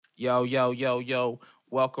Yo, yo, yo, yo.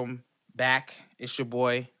 Welcome back. It's your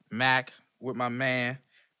boy, Mac, with my man,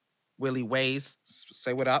 Willie Ways.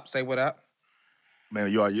 Say what up. Say what up.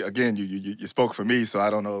 Man, you spoke for me, so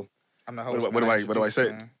I don't know. I'm the What, host, do- man. I what do I introduced you, say?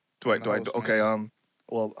 man. Do I I'm the do I host, okay? man.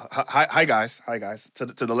 Well, hi guys, hi guys. To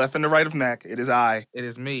the left and the right of Mac, it is I, It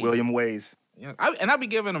is me. William Ways. Yeah, I be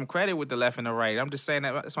giving him credit with the left and the right. I'm just saying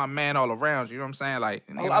that it's my man all around. You know what I'm saying? Like,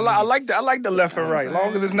 I like the left and right,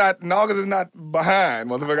 long as it's not behind,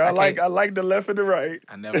 motherfucker. I like the left and the right.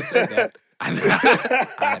 I never said that.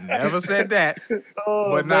 I never said that.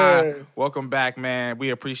 Oh But man. welcome back, man.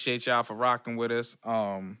 We appreciate y'all for rocking with us.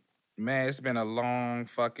 Man, it's been a long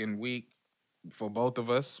fucking week for both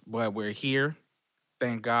of us, but we're here.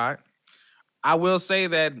 Thank God. I will say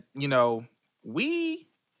that,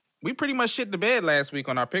 we pretty much shit the bed last week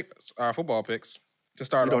on our football picks to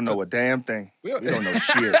start We off. don't know a damn thing. We We don't know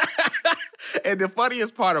shit. And the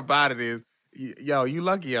funniest part about it is, yo, you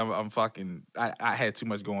lucky I had too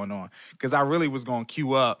much going on. Because I really was going to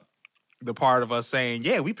queue up the part of us saying,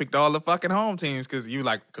 yeah, we picked all the fucking home teams because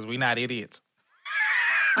we not idiots.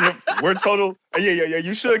 We're total. Yeah.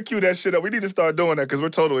 You should cue that shit up. We need to start doing that because we're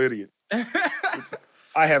total idiots.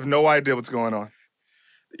 I have no idea what's going on.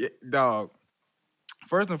 Yeah, dog.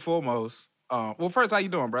 First and foremost, first, how you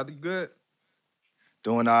doing, brother? You good?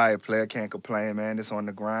 Doing all right. Player can't complain, man. It's on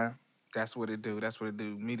the grind. That's what it do.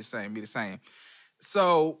 Me the same.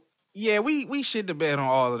 So, yeah, we shit the bed on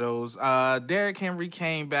all of those. Derrick Henry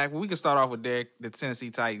came back. Well, we can start off with the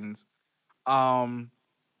Tennessee Titans.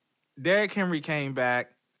 Derrick Henry came back,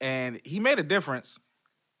 and he made a difference.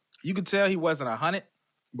 You could tell he wasn't 100,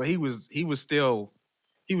 but he was still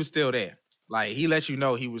there. Like, he let you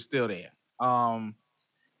know he was still there.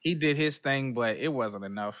 He did his thing, but it wasn't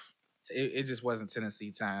enough. It just wasn't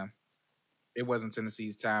Tennessee time. It wasn't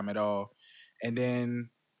Tennessee's time at all. And then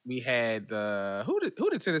we had who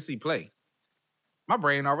did Tennessee play? My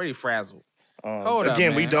brain already frazzled. Hold up,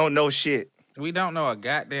 Again, we man. don't know shit. We don't know a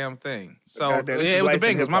goddamn thing. So Goddamn, it was the life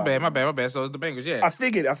in Bengals. My hip-hop. bad. So it's the Bengals. Yeah, I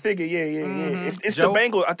figured. Yeah. Mhm. It's Joe- the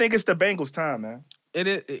Bengals. I think it's the Bengals' time, man. It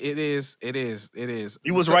is.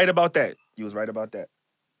 You was right about that. You was right about that.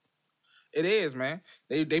 It is, man.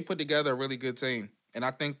 They put together a really good team, and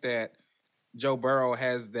I think that Joe Burrow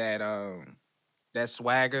has that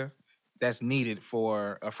swagger that's needed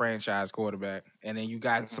for a franchise quarterback. And then you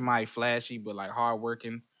got somebody flashy but like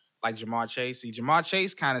hardworking, like Jamar Chase. See, Jamar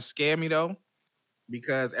Chase kind of scared me though,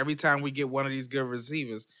 because every time we get one of these good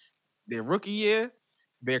receivers, their rookie year,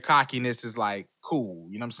 their cockiness is like cool.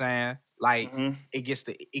 You know what I'm saying? Like it gets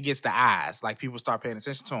the eyes. Like people start paying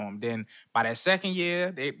attention to him. Then by that second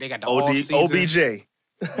year, they got the all season. OBJ.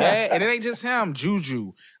 Yeah, and it ain't just him,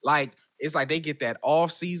 Juju. Like it's like they get that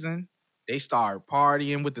off season. They start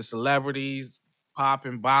partying with the celebrities,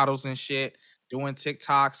 popping bottles and shit, doing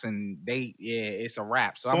TikToks, and it's a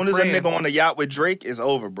wrap. So As soon as a nigga on the yacht with Drake, it's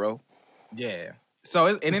over, bro. Yeah. So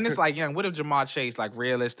and then it's like, young. What if Jamar Chase, like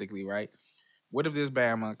realistically, right? What if this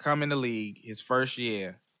Bama come in the league his first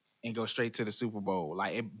year and go straight to the Super Bowl,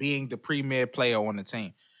 like it being the premier player on the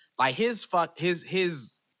team, like his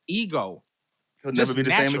ego. He'll never be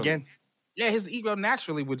the same naturally. again. Yeah, his ego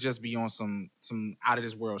naturally would just be on some out of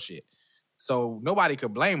this world shit. So nobody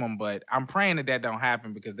could blame him, but I'm praying that don't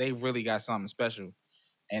happen because they really got something special.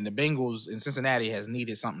 And the Bengals in Cincinnati has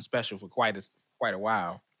needed something special for quite a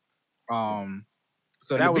while. So And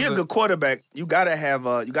that to was be a good quarterback, you gotta have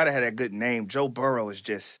that good name. Joe Burrow is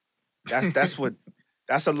just that's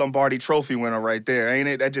a Lombardi Trophy winner right there, ain't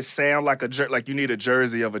it? That just sound like like you need a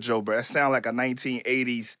jersey of a Joe Burrow. That sound like a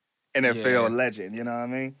 1980s NFL legend. You know what I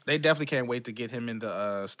mean? They definitely can't wait to get him in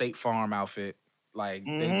the State Farm outfit. Like,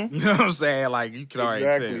 you know Mhm. what I'm saying? Like, you can already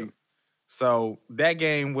Exactly. tell. So that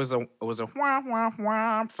game was a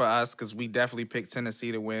wah for us because we definitely picked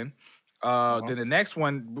Tennessee to win. Then the next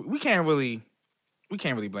one, we can't really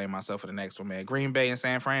blame ourselves for the next one, man. Green Bay and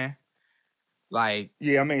San Fran. Like,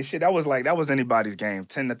 Yeah, I mean, shit. That was anybody's game.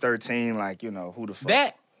 10-13. Like, you know, who the fuck?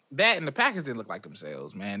 that and the Packers didn't look like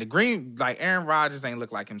themselves, man. Aaron Rodgers ain't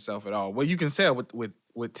look like himself at all. Well, you can tell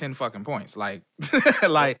with 10 fucking points. Like,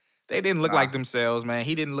 like they didn't look like themselves, man.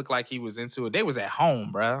 He didn't look like he was into it. They was at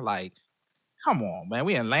home, bro. Like, come on, man.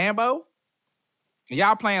 We in Lambeau? And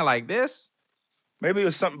y'all playing like this? Maybe it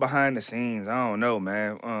was something behind the scenes. I don't know,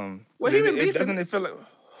 man. Well, he been beefing. Doesn't it feel like?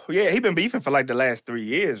 Yeah, he been beefing for like the last 3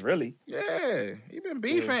 years, really. Yeah, he been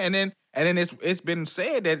beefing, and then it's been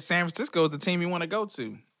said that San Francisco is the team you want to go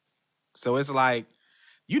to. So it's like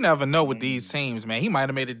you never know with these teams, man. He might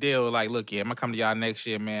have made a deal like, look, yeah, I'm gonna come to y'all next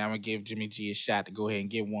year, man. I'm gonna give Jimmy G a shot to go ahead and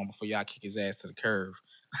get one before y'all kick his ass to the curb.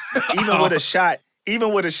 Even with a shot, the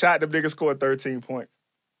nigga scored 13 points.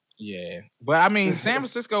 Yeah. But I mean, San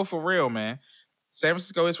Francisco for real, man. San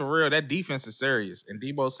Francisco is for real. That defense is serious. And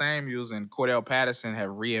Debo Samuels and Cordell Patterson have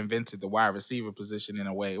reinvented the wide receiver position in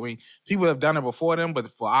a way. I mean, people have done it before them, but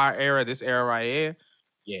for our era, this era right here,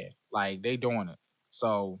 yeah, like they doing it.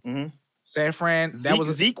 So San Fran, that was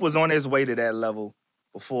Zeke was on his way to that level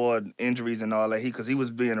before injuries and all that. Because he was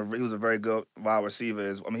a very good wide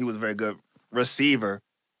receiver. He was a very good receiver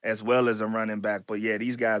as well as a running back. But yeah,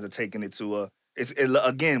 these guys are taking it to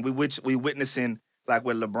again, we witnessing like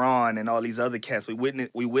with LeBron and all these other cats. We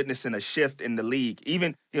witnessing a shift in the league.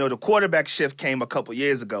 Even the quarterback shift came a couple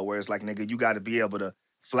years ago, where it's like, nigga, you got to be able to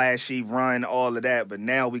flashy run all of that. But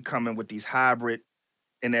now we coming with these hybrid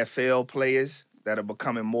NFL players that are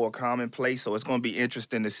becoming more commonplace. So it's going to be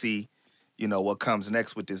interesting to see, what comes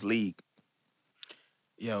next with this league.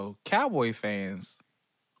 Yo, Cowboy fans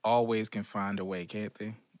always can find a way, can't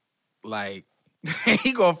they? Like,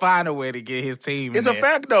 he gonna find a way to get his team. It's a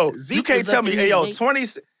fact though. Zeke, you can't tell me, hey yo,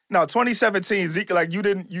 2017 Zeke, like you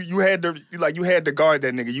had to guard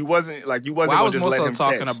that nigga. You wasn't I was just more let so him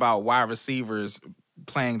talking catch. about wide receivers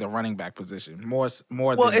playing the running back position more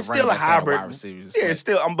Well, than it's the still a hybrid. wide receivers. Yeah, it's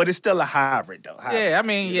still a hybrid though. Yeah, I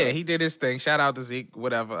mean, he did his thing. Shout out to Zeke,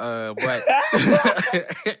 whatever. But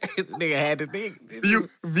nigga had to think.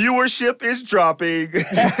 Viewership is dropping.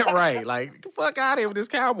 Right, like fuck out of here with this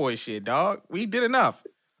Cowboy shit, dog. We did enough.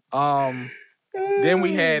 Then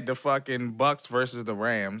we had the fucking Bucks versus the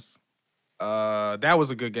Rams. That was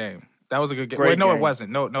a good game. Wait, no, game. It wasn't.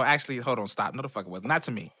 No, actually, hold on, stop. No, the fuck it wasn't. Not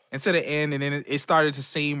to me. Until the end, and then it started to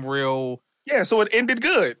seem real. Yeah, so it ended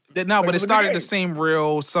good. No, but it started to seem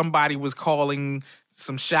real. Somebody was calling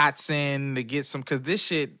some shots in to get some, because this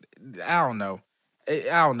shit, I don't know.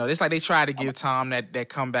 It's like they tried to give Tom that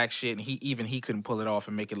comeback shit, and he couldn't pull it off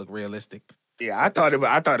and make it look realistic. Yeah, I thought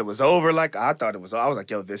it was over. Like I was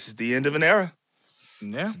like, yo, this is the end of an era.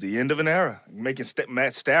 Yeah, this is the end of an era. Making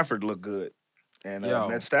Matt Stafford look good. And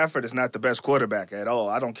Matt Stafford is not the best quarterback at all.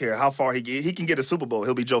 I don't care how far he can get a Super Bowl.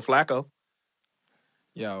 He'll be Joe Flacco.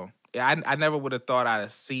 Yo, yeah, I never would have thought I'd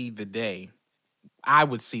see the day. I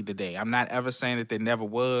would see the day. I'm not ever saying that there never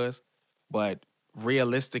was, but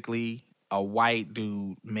realistically, a white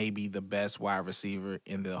dude may be the best wide receiver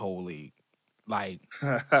in the whole league. Like,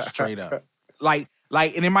 straight up. Like,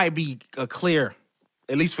 and it might be a clear,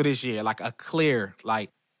 at least for this year, like a clear, like,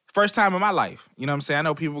 first time in my life. You know what I'm saying? I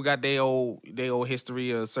know people got their old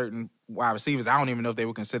history of certain wide receivers. I don't even know if they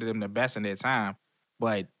would consider them the best in their time.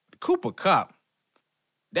 But Cooper Kupp,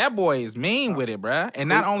 that boy is mean with it, bruh. And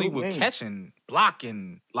not only with catching,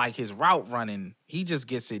 blocking, like his route running, he just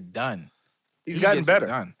gets it done. He's gotten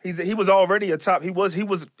better. He was already a top. He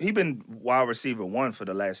been wide receiver 1 for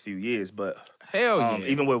the last few years, but hell yeah.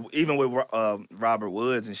 Even with Robert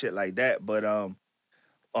Woods and shit like that. But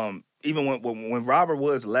even when Robert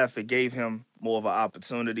Woods left, it gave him more of an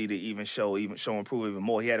opportunity to even show improve even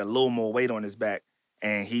more. He had a little more weight on his back,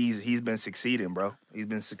 and he's been succeeding, bro. He's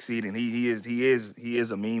been succeeding. He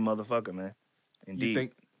is a mean motherfucker, man.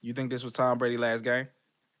 Indeed. You think this was Tom Brady's last game?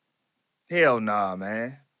 Hell nah,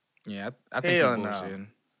 man. Yeah, I think he's bullshitting.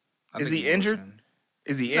 Is he injured?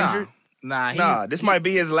 Is he injured? Nah. This might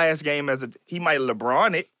be his last game he might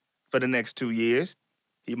LeBron it for the next 2 years.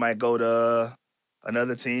 He might go to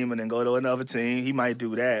another team and then go to another team. He might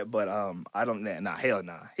do that, but I don't. Hell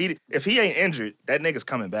nah. If he ain't injured, that nigga's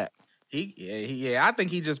coming back. I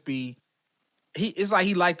think he just be. It's like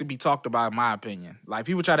he like to be talked about, in my opinion. Like,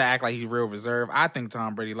 people try to act like he's real reserved. I think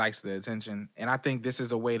Tom Brady likes the attention, and I think this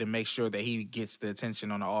is a way to make sure that he gets the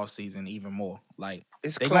attention on the offseason even more. Like,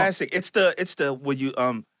 it's classic. It's the will you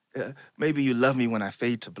maybe you love me when I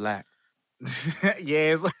fade to black.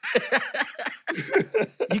 Yeah, it's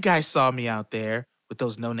you guys saw me out there with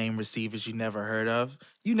those no-name receivers you never heard of.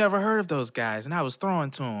 You never heard of those guys, and I was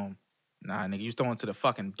throwing to them. Nah, nigga, you was throwing to the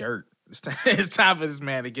fucking dirt. It's time for this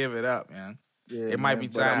man to give it up, man. Yeah, it might be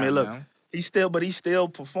time. I mean, look, man. He still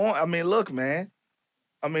perform. I mean, look, man.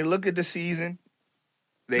 I mean, look at the season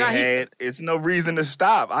they had. It's no reason to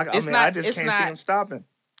stop. I just can't see him stopping.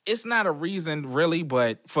 It's not a reason, really,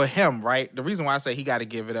 but for him, right? The reason why I say he got to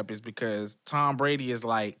give it up is because Tom Brady is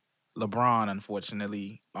like LeBron,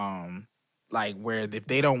 unfortunately. Like, where if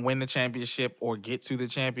they don't win the championship or get to the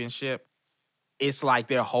championship, it's like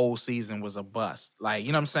their whole season was a bust. Like,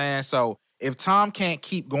 you know what I'm saying? So if Tom can't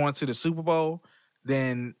keep going to the Super Bowl,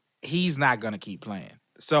 then he's not going to keep playing.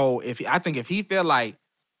 So I think if he feel like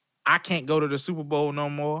I can't go to the Super Bowl no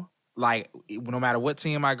more, like, no matter what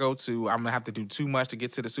team I go to, I'm going to have to do too much to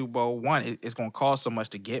get to the Super Bowl. One, it's going to cost so much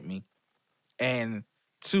to get me. And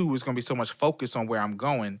two, it's going to be so much focus on where I'm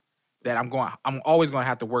going that I'm always going to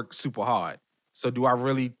have to work super hard. So do I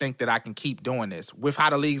really think that I can keep doing this with how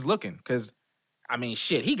the league's looking? Because, I mean,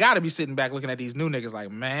 shit, he got to be sitting back looking at these new niggas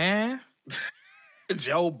like, man,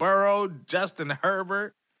 Joe Burrow, Justin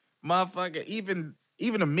Herbert, motherfucker, even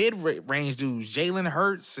the mid-range dudes, Jalen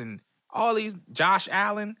Hurts and all these, Josh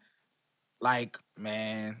Allen, like,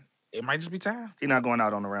 man, it might just be time. He not going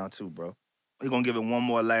out on the round 2, bro. He gonna give it one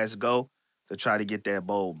more last go to try to get that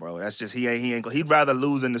bowl, bro. That's just he ain't. He'd rather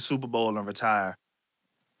lose in the Super Bowl and retire.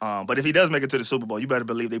 But if he does make it to the Super Bowl, you better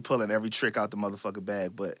believe they pulling every trick out the motherfucking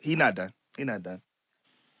bag. But he not done.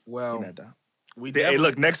 Well, he not done. Hey,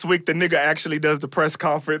 look, next week the nigga actually does the press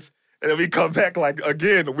conference, and then we come back like,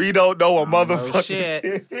 again, we don't know a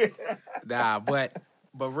motherfucking shit. Nah, but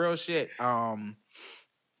real shit.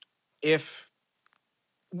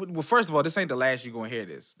 Well, first of all, this ain't the last you're gonna hear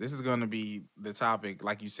this. This is gonna be the topic,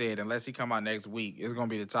 like you said, unless he come out next week, it's gonna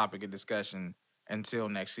be the topic of discussion until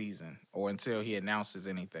next season or until he announces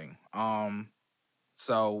anything.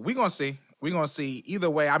 So we're gonna see. We're gonna see. Either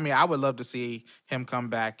way, I mean, I would love to see him come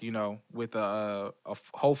back, you know, with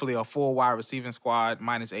hopefully a full wide receiving squad,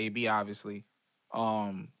 minus AB, obviously,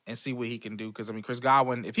 and see what he can do. Because I mean, Chris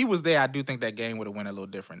Godwin, if he was there, I do think that game would have went a little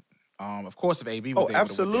different. Of course, if AB was there,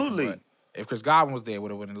 absolutely. But if Chris Godwin was there, it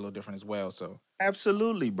would have went a little different as well. So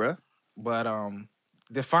absolutely, bruh. But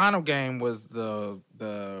the final game was the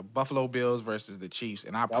Buffalo Bills versus the Chiefs,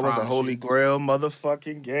 and that was a holy grail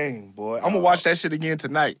motherfucking game, boy. I'm gonna watch that shit again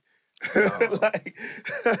tonight.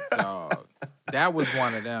 Dog, that was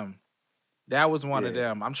one of them. That was one of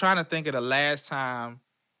them. I'm trying to think of the last time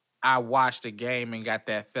I watched a game and got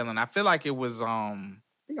that feeling. I feel like it was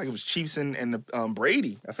like it was Chiefs and the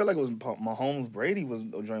Brady. I feel like it was Mahomes. Brady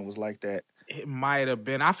was like that. It might have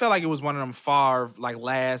been. I feel like it was one of them Favre like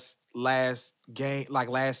last game, like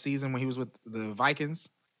last season when he was with the Vikings.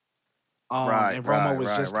 And Romo was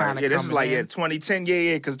just kind of this is like 2010.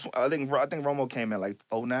 Yeah, because I think Romo came in like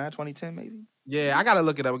 2010 maybe. Yeah, I gotta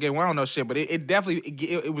look it up again. We don't know shit, but it definitely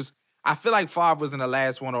it was. I feel like Favre was in the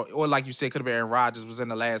last one, or like you said, could have been Aaron Rodgers was in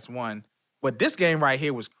the last one. But this game right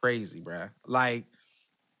here was crazy, bro. Like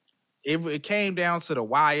it came down to the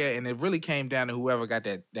wire, and it really came down to whoever got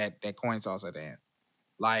that coin toss at the end.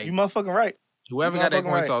 Like you motherfucking right. Whoever got that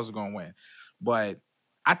coin toss is gonna win. But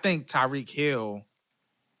I think Tyreek Hill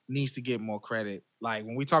needs to get more credit. Like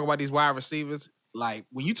when we talk about these wide receivers, like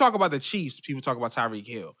when you talk about the Chiefs, people talk about Tyreek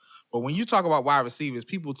Hill. But when you talk about wide receivers,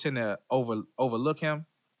 people tend to overlook him.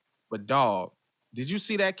 But dog, did you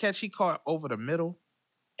see that catch he caught over the middle?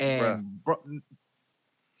 And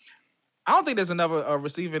I don't think there's another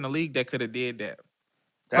receiver in the league that could have did that.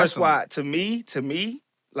 That's why, to me,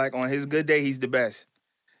 like on his good day, he's the best.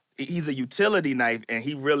 He's a utility knife, and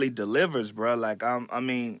he really delivers, bro. Like I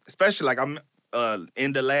mean, especially like I'm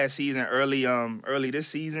in the last season, early this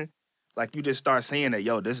season, like you just start seeing that,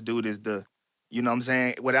 yo, this dude is the, you know what I'm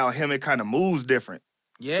saying? Without him, it kind of moves different.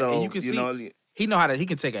 Yeah, so, and you can see he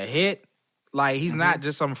can take a hit. Like he's not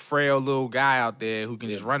just some frail little guy out there who can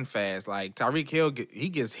just run fast. Like Tyreek Hill, he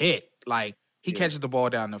gets hit. Like he catches the ball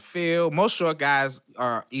down the field. Most short guys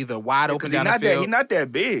are either wide open down the field. He's not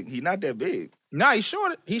that big. No, he's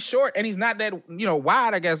short. He's short, and he's not that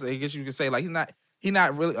wide. I guess you could say like he's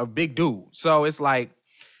not really a big dude. So it's like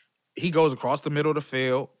he goes across the middle of the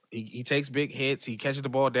field. He takes big hits. He catches the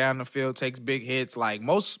ball down the field, takes big hits. Like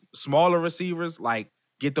most smaller receivers, like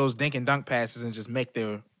get those dink and dunk passes and just make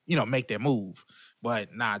their move.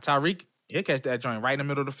 But nah, Tyreek, he'll catch that joint right in the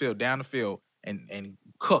middle of the field, down the field, and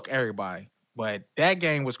cook everybody. But that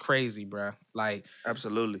game was crazy, bro. Like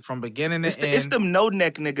absolutely from beginning to end. It's them no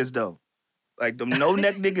neck niggas though. Like them no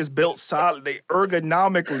neck niggas built solid. They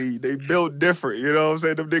ergonomically they built different. You know what I'm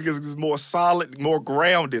saying? Them niggas is more solid, more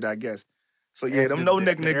grounded, I guess. So yeah, them no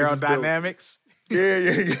neck niggas is aerodynamics. Yeah.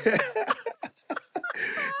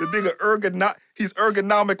 The nigga he's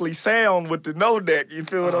ergonomically sound with the no neck. You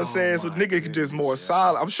feel what I'm saying? So nigga can just more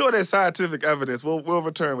solid. I'm sure there's scientific evidence. We'll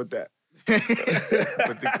return with that.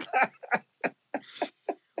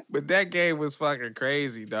 But that game was fucking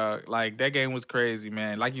crazy, dog. Like that game was crazy,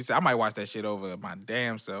 man. Like you said, I might watch that shit over my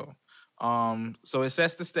damn self. So it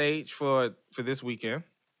sets the stage for this weekend.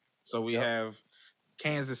 So we have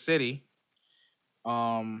Kansas City.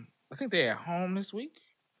 I think they're at home this week,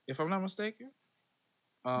 if I'm not mistaken.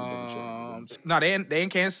 No, they in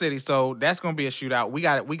Kansas City, so that's gonna be a shootout. We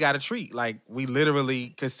got a treat. Like we literally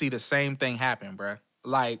could see the same thing happen, bro.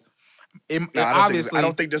 Like, obviously, I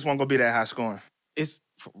don't think this one gonna be that high scoring. It's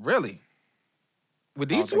really with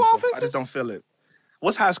these two offenses. I just don't feel it.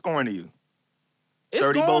 What's high scoring to you? It's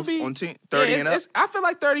 30 both on team. 30 and up. I feel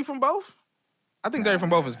like 30 from both. I think 30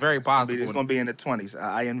 from both is very possible. It's gonna be in the 20s.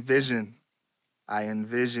 I envision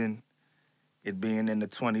it being in the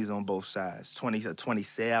 20s on both sides. 20 to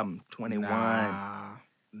 27, 21.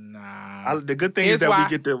 Nah. The good thing is Here's that why.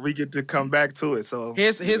 we get to come back to it. So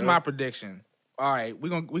Here's my prediction. All right, we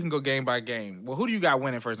can go game by game. Well, who do you got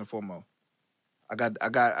winning first and foremost? I got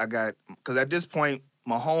because at this point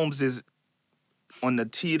Mahomes is on the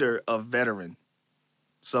teeter of veteran.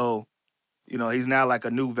 So, he's now like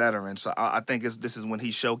a new veteran. So I think this is when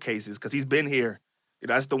he showcases, because he's been here.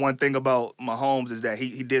 That's the one thing about Mahomes, is that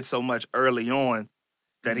he did so much early on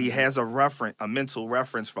that he has a mental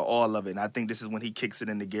reference for all of it. And I think this is when he kicks it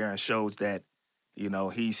into gear and shows that,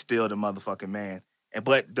 he's still the motherfucking man.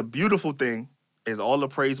 But the beautiful thing is all the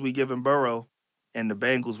praise we give in Burrow and the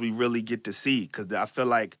Bengals we really get to see, because I feel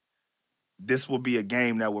like this will be a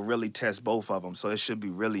game that will really test both of them. So it should be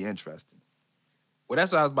really interesting. Well,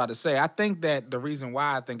 that's what I was about to say. I think that the reason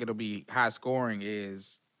why I think it'll be high scoring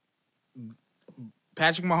is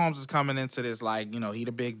Patrick Mahomes is coming into this like, he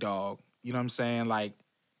the big dog. You know what I'm saying? Like,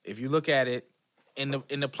 if you look at it in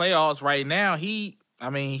the playoffs right now, he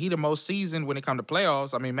the most seasoned when it comes to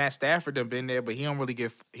playoffs. I mean, Matt Stafford done been there, but he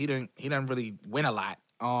doesn't really win a lot.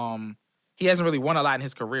 He hasn't really won a lot in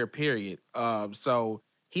his career, period. So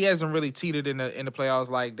he hasn't really teetered in the playoffs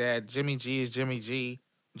like that. Jimmy G is Jimmy G.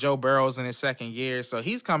 Joe Burrow's in his second year, so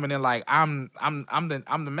he's coming in like I'm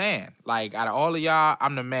the man. Like, out of all of y'all,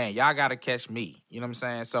 I'm the man. Y'all gotta catch me. You know what I'm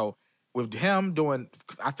saying? So with him doing,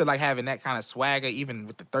 I feel like having that kind of swagger, even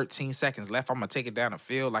with the 13 seconds left, I'm gonna take it down the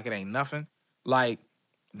field like it ain't nothing. Like,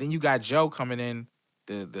 then you got Joe coming in,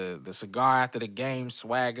 the cigar after the game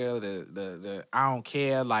swagger, the I don't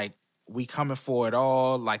care, like, we coming for it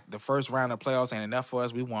all. Like, the first round of playoffs ain't enough for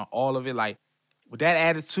us. We want all of it. Like, with that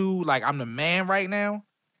attitude, like, I'm the man right now.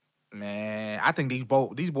 Man, I think these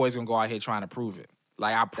boys gonna go out here trying to prove it.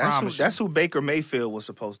 Like, I promise That's who Baker Mayfield was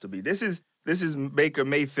supposed to be. This is Baker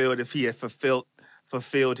Mayfield if he had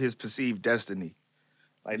fulfilled his perceived destiny.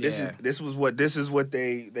 Like, this is what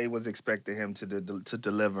they was expecting him to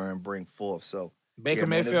deliver and bring forth. So Baker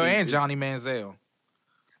Mayfield and Johnny Manziel.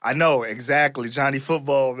 I know, exactly, Johnny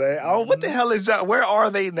Football, man. Oh, what the hell is John? Where are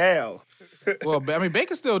they now? Well, I mean,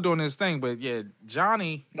 Baker's still doing his thing, but yeah,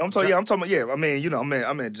 Johnny. No, I'm talking about, yeah. I mean,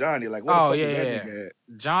 Johnny. Like, what the fuck is that nigga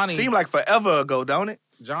at? Johnny seemed like forever ago, don't it?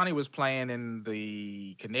 Johnny was playing in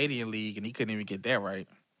the Canadian League, and he couldn't even get that right.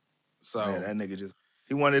 So man, that nigga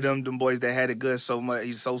he one of them boys that had it good so much.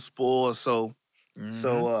 He's so spoiled, so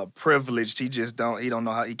privileged. He don't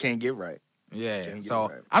know how, he can't get right. Yeah.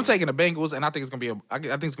 So I'm taking the Bengals, and I think it's gonna be a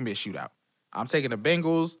shootout. I'm taking the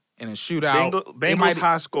Bengals in a shootout. Bengals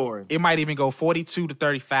high scoring. It might even go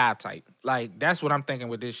 42-35 type. Like, that's what I'm thinking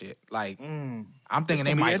with this shit. Like, I'm thinking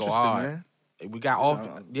they might go hard. Man. We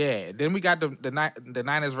got Then we got the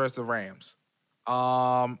Niners versus the Rams.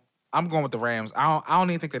 I'm going with the Rams. I don't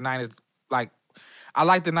even think the Niners, like, I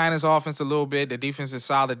like the Niners offense a little bit. The defense is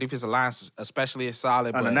solid. The defensive line especially is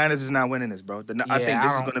solid. But the Niners is not winning this, bro. I think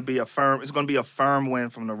this is going to be a firm. It's going to be a firm win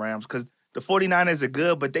from the Rams, because the 49ers are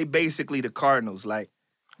good, but they basically the Cardinals. Like,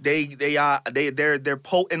 they're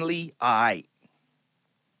potently all right.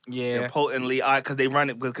 Yeah, they're potently all right because they run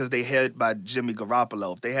it because they head by Jimmy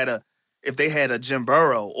Garoppolo. If they had a Jim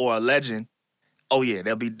Burrow or a legend, oh yeah,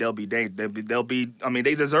 they'll be. I mean,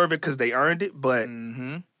 they deserve it because they earned it, but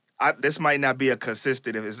this might not be a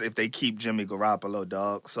consistent if they keep Jimmy Garoppolo,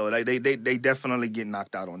 dog. So they definitely get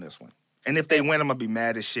knocked out on this one. And if they win, I'm gonna be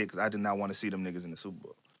mad as shit because I did not want to see them niggas in the Super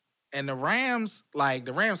Bowl. And the Rams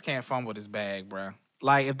can't fumble this bag, bro.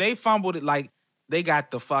 Like, if they fumbled it, like, they got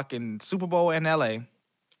the fucking Super Bowl in L.A.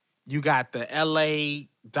 You got the L.A.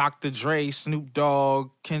 Dr. Dre, Snoop Dogg,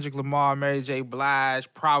 Kendrick Lamar, Mary J.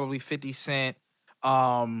 Blige, probably 50 Cent,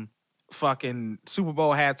 fucking Super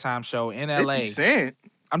Bowl halftime show in L.A. 50 Cent?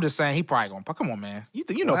 I'm just saying, he probably gonna pop. Come on,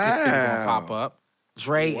 man.50 gonna pop up.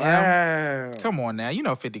 Dre, M. Come on now.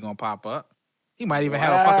 50 gonna pop up. He might even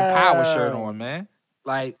have a fucking Power shirt on, man.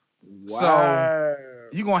 Like, so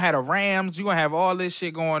you gonna have the Rams, you gonna have all this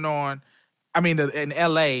shit going on. I mean, in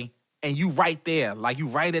LA, and you right there, like, you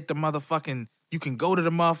right at the motherfucking. You can go to the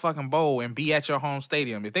motherfucking bowl and be at your home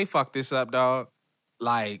stadium. If they fuck this up, dog,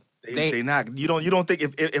 like, they not. You don't think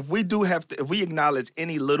if we do have to, if we acknowledge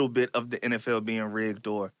any little bit of the NFL being rigged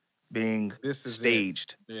or being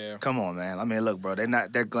staged, yeah. Come on, man. I mean, look, bro,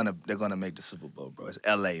 they're gonna make the Super Bowl, bro. It's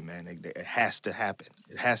LA, man. It has to happen.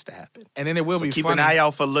 It has to happen. And then it will be keep funny. An eye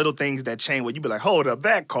out for little things that change. Where you be like, hold up,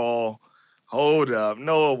 that call, hold up,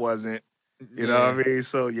 no, it wasn't. You know what I mean?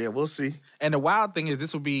 So yeah, we'll see. And the wild thing is,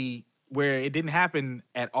 this will be where it didn't happen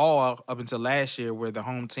at all up until last year, where the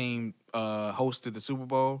home team hosted the Super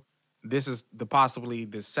Bowl. This is possibly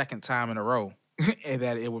the second time in a row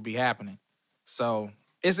that it would be happening. So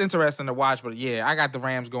it's interesting to watch, but yeah, I got the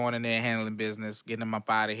Rams going in there handling business, getting them up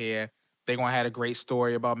out of here. They're going to have a great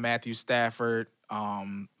story about Matthew Stafford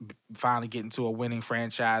finally getting to a winning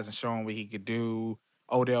franchise and showing what he could do.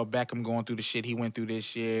 Odell Beckham going through the shit he went through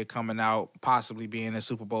this year, coming out, possibly being a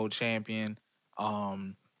Super Bowl champion.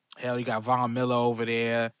 Hell, you got Von Miller over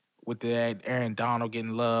there with that Aaron Donald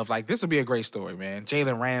getting love. Like, this will be a great story, man.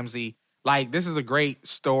 Jalen Ramsey. Like, this is a great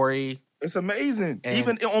story. It's amazing. And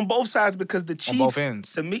even on both sides, because the Chiefs, on both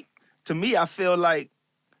ends. To me, I feel like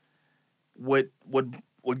what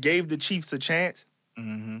gave the Chiefs a chance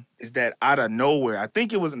is that out of nowhere, I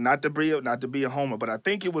think it was not to be a homer, but I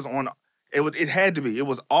think it was it had to be. It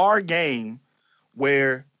was our game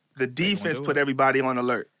where the defense put everybody on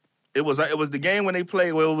alert. It was the game when they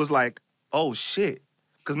played where it was like, oh shit.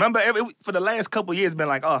 Because remember, for the last couple of years, it's been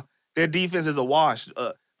like, oh, their defense is a wash.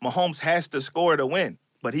 Mahomes has to score to win,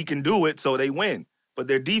 but he can do it, so they win. But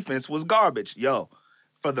their defense was garbage. Yo,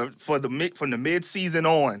 from the mid-season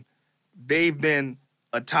on, they've been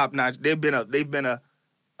a top-notch. They've been a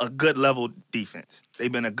good level defense.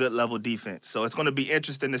 They've been a good level defense. So it's going to be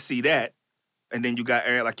interesting to see that. And then you got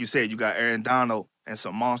Aaron, like you said, you got Aaron Donald and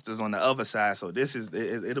some monsters on the other side. So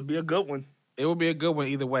it'll be a good one. It will be a good one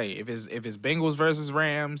either way. If it's Bengals versus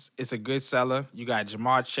Rams, it's a good seller. You got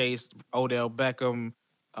Jamar Chase, Odell Beckham,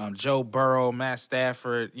 Joe Burrow, Matt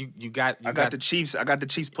Stafford. I got the Chiefs. I got the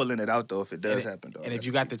Chiefs pulling it out though if it does happen though. And if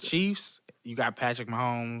you got the Chiefs, you got Patrick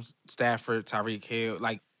Mahomes, Stafford, Tyreek Hill.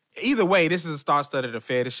 Like either way, this is a star-studded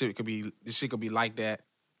affair. This shit could be like that.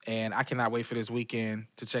 And I cannot wait for this weekend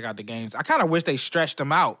to check out the games. I kind of wish they stretched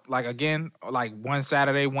them out, like again, like one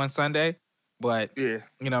Saturday, one Sunday. But yeah,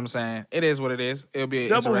 you know what I'm saying? It is what it is. It'll be a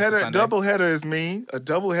doubleheader is mean. A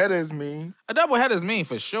doubleheader is mean. A doubleheader is mean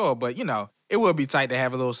for sure. But you know, it would be tight to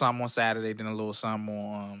have a little something on Saturday, then a little something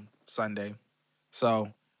on Sunday.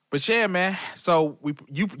 So, but yeah, man. So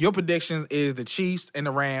your predictions is the Chiefs and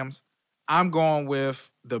the Rams. I'm going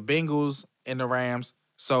with the Bengals and the Rams.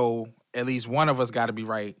 So at least one of us got to be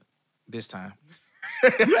right this time.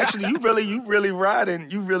 you really riding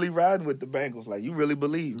with the Bengals. Like you really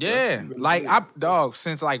believe. Yeah, really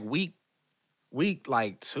since like week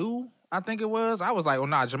like 2, I think it was. I was like, oh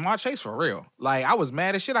nah, Jamar Chase for real. Like I was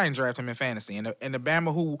mad as shit. I didn't draft him in fantasy. And the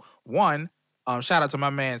Bama who won. Shout out to my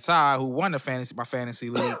man Ty who won my fantasy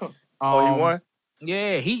league. He won.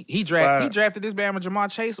 Yeah, he drafted this Bama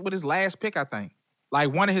Jamar Chase with his last pick. I think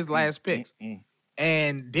like one of his last picks.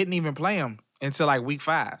 And didn't even play him until like week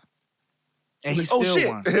 5. And he still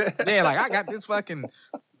won. Yeah, like I got this fucking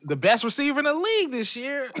the best receiver in the league this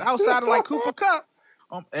year outside of like Cooper Kupp.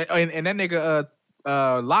 And that nigga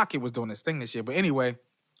Lockett was doing this thing this year. But anyway,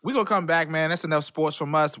 we're going to come back, man. That's enough sports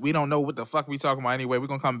from us. We don't know what the fuck we talking about anyway. We're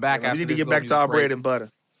going to come back after we need to get back to our bread and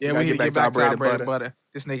butter. Yeah, we need to get back to our bread and butter.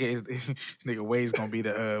 This nigga Wade's going to be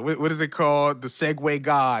the, what is it called? The Segway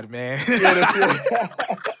God, man. Yeah,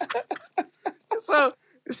 So,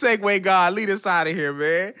 Segway God, lead us out of here,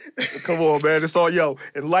 man. Come on, man. It's all,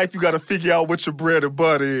 in life, you got to figure out what your bread and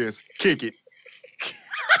butter is. Kick it.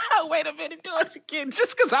 Wait a minute, do it again,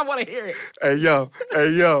 just because I want to hear it. Hey, yo. Hey,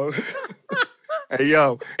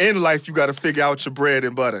 yo. In life, you got to figure out your bread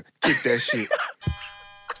and butter. Kick that shit.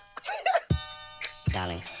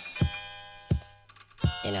 Darling,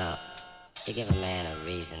 you give a man a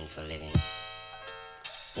reason for living.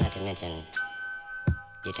 Not to mention,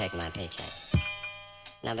 you take my paycheck.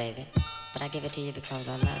 Now, baby, but I give it to you because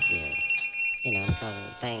I love you. Because of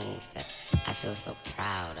the things that I feel so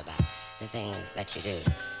proud about. The things that you do.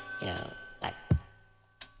 Like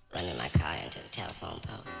running my car into the telephone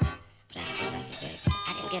post. But I still love you, baby.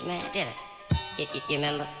 I didn't get mad, did I? You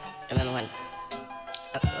remember? Remember when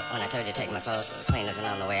I told you to take my clothes to the cleaners and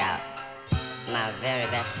on the way out, my very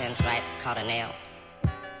best pinstripe caught a nail? I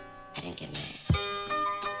didn't get mad.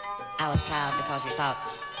 I was proud because you thought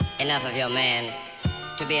enough of your man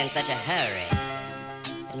to be in such a hurry.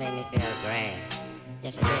 It made me feel grand.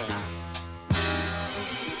 Yes, it did.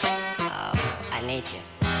 Oh, I need you.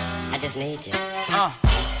 I just need you.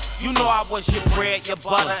 You know I was your bread, your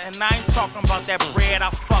butter, and I ain't talking about that bread I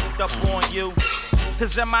fucked up on you.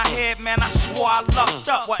 Cause in my head, man, I swore I lucked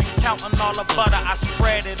up. Wasn't counting all the butter, I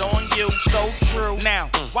spread it on you. So true. Now,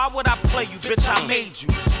 why would I play you, bitch? I made you.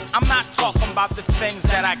 I'm not talking about the things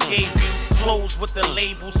that I gave you. Clothes with the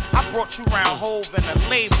labels. I brought you round Hove and the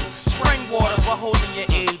label. Spring water for holding your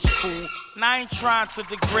age, fool. And I ain't trying to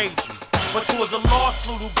degrade you. But you was a lost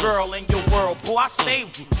little girl in your world. Boy, I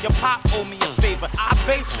saved you. Your pop owed me a favor. I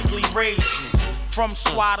basically raised you. From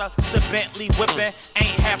swatter to Bentley whipping.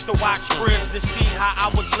 Ain't have to watch cribs to see how I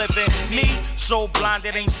was living. Me, so blind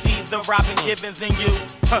it ain't see the Robin Givens in you.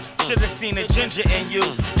 Should've seen a ginger in you.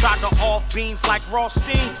 Tried to off beans like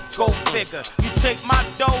Rothstein. Go figure. You take my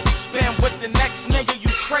dough, spend with the next nigga. You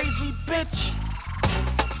crazy bitch.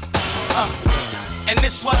 And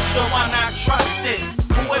this was the one I trusted.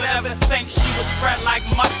 Who would ever think she would spread like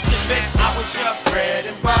mustard, bitch? I was your bread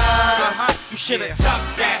and butter. You should've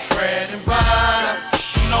tucked that. Bread and butter.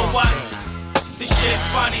 You know what? This shit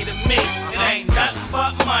funny to me. It ain't nothing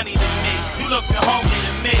but money to me. You lookin' hungry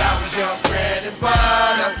to me. That was your bread and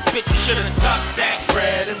butter. Bitch, you should've tucked that.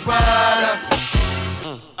 Bread and butter.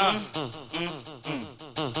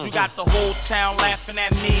 You got the whole town laughing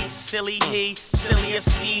at me. Silly he, silly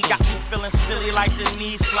as he. Got me feeling silly like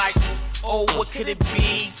Denise. Like, oh, what could it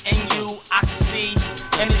be? And you, I see.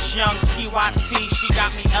 And this young PYT, she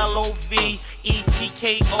got me LOVETKO.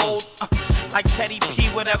 Like Teddy P,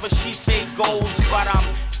 whatever she say goes. But I'm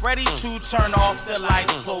ready to turn off the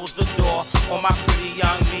lights, close the door on my pretty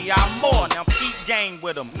young me. I'm more, now keep game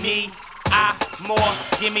with them. Me, I, more,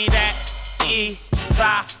 give me that E.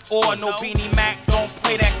 Or no Beanie Mac, don't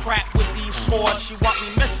play that crap with these whores. She want me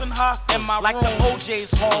missing her in my like room. The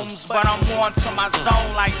OJ's homes, but I'm on to my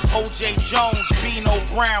zone like OJ Jones, Bino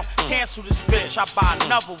Brown. Cancel this bitch, I buy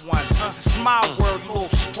another one. This is my world, you little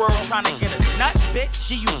squirrel trying to get a nut, bitch.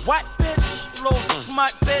 Give you what, bitch? You little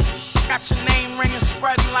smut, bitch. Got your name ringing,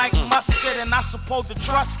 spreading like mustard, and I supposed to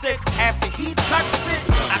trust it. After he touched it,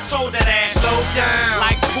 I told that ass, slow down,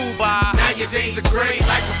 like Cuba. Now your days are great,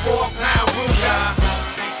 like a 4-pound Ruger.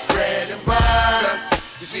 Bread and butter.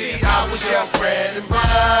 You see, I was your bread and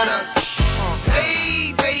butter.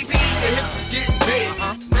 Hey, baby, your hips is getting big.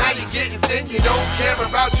 Now you're getting thin, you don't care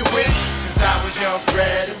about your wig. Cause I was your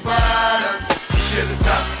bread and butter. You should've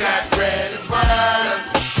tucked that bread and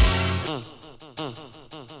butter.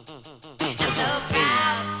 I'm so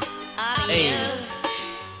proud of you.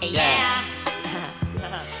 Yeah.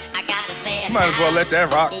 I got to say it. You might as well let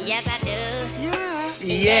that rock. Yes, I do.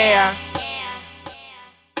 Yeah.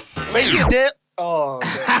 When you do,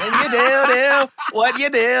 when you do, what you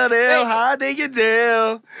do, how do you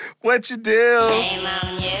do, what you do? Shame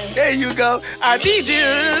on you. There you go. I need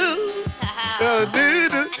you.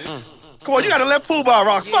 Come on, you gotta let Pooh Bah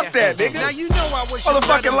rock. Fuck that, nigga. Now you know I was your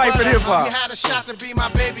motherfucking life in hip hop. You had a shot to be my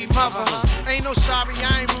baby mother. Ain't no sorry,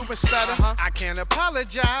 I ain't Ruben Stutter. I can't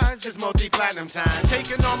apologize, it's multi-platinum time.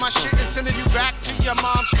 Taking all my shit and sending you back to your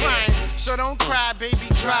mom's crying. So don't cry, baby,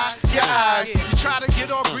 dry your eyes. You try to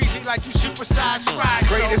get all greasy like you supersized fries.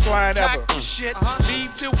 Greatest line pack ever. your shit,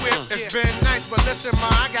 leave the whip. It's been nice, but listen, ma,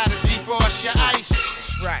 I gotta defrost your ice.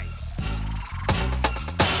 That's right.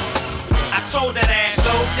 I told that ass,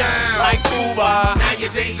 slow down, like Cuba. Now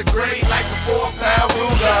your days are great, like a 4-pound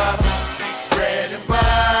Ruger. Bread and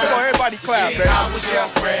butter. Come on, everybody clap, See, baby. I was your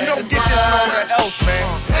bread You don't and get this nowhere butter. else, man.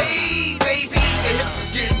 Hey, baby, your hips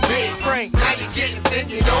is getting big. Frank. Now you're getting thin,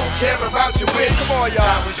 you don't care about your wig. Come on, y'all.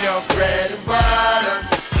 I was your bread and butter.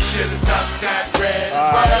 You should've tucked that bread and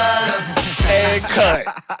butter. And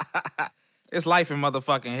cut. It's life in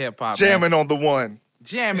motherfucking hip hop. Jamming on the one.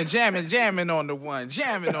 Jamming on the one.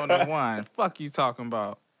 Jamming on the one. Fuck you talking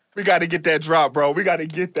about. We got to get that drop, bro. We got to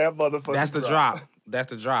get that motherfucker. That's the drop. That's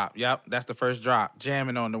the drop. Yep, that's the first drop.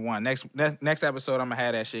 Jamming on the one. Next episode, I'm gonna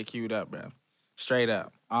have that shit queued up, bro. Straight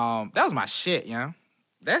up. That was my shit, yeah.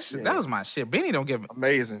 That was my shit. Beanie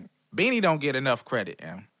don't get enough credit,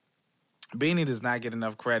 yeah. Beanie does not get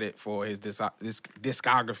enough credit for his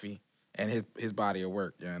discography and his body of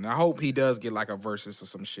work, yeah. And I hope he does get like a versus or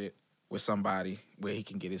some shit with somebody where he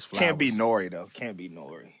can get his flowers. Can't be Nori, though. Can't be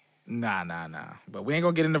Nori. Nah. But we ain't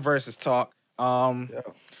gonna get into versus talk.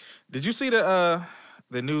 Did you see the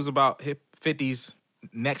news about 50's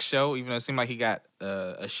next show? Even though it seemed like he got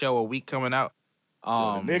a show a week coming out. The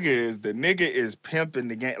nigga is pimping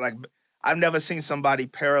the game. Like, I've never seen somebody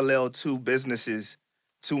parallel two businesses,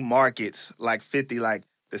 two markets like 50. Like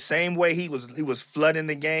the same way he was flooding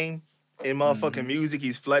the game in motherfucking music,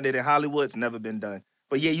 he's flooding it in Hollywood. It's never been done.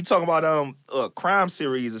 But yeah, you talking about a crime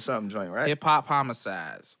series or something, joint, right? Hip hop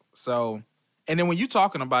homicides. So, and then when you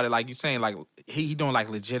talking about it, like you saying, like he doing like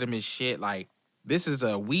legitimate shit. Like this is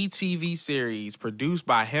a WeTV series produced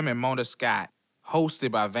by him and Mona Scott,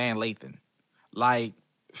 hosted by Van Lathan. Like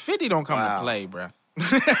 50 don't come to play, bro.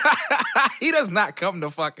 He does not come to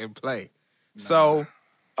fucking play. Nah. So,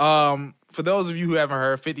 for those of you who haven't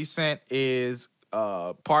heard, 50 Cent is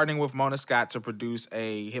partnering with Mona Scott to produce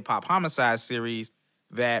a hip hop homicide series.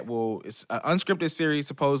 It's an unscripted series,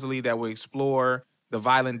 supposedly, that will explore the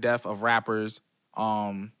violent death of rappers,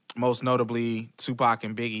 most notably Tupac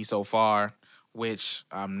and Biggie so far, which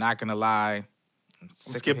I'm not going to lie,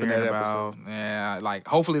 sick of skipping hearing that about. Yeah, like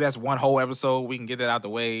hopefully that's one whole episode. We can get that out the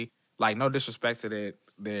way. Like no disrespect to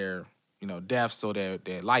their deaths or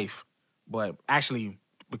their life, but actually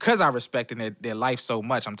because I respect their life so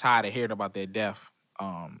much, I'm tired of hearing about their death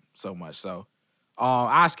so much. So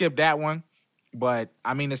I skipped that one. But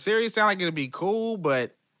I mean the series sound like it'll be cool,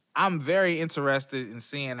 but I'm very interested in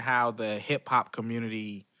seeing how the hip hop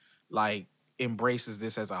community like embraces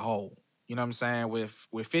this as a whole. You know what I'm saying?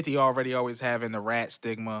 With 50 already always having the rat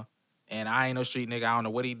stigma, and I ain't no street nigga. I don't know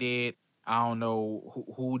what he did. I don't know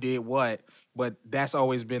who did what, but that's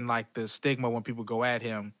always been like the stigma when people go at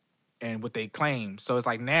him and what they claim. So it's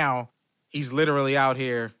like now he's literally out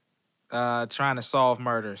here trying to solve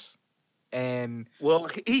murders. And Well,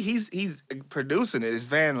 he's producing it. It's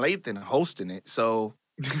Van Lathan hosting it. So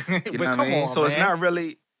but you know what come I mean? on, So man. it's not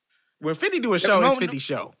really. When 50 do a show, No, it's 50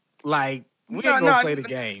 show. Like we ain't No, gonna no, play the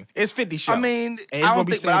game. It's 50 show. I mean, And it's gonna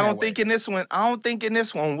be seen I that don't way. think in this one. I don't think in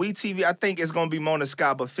this one, WeTV. I think it's gonna be Mona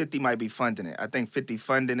Scott, but 50 might be funding it. I think 50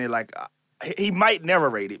 funding it. Like he might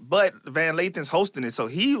narrate it, but Van Lathan's hosting it, so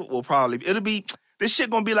he will probably. It'll be this shit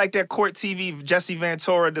gonna be like that court TV Jesse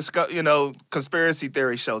Ventura conspiracy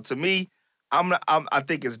theory show. To me, I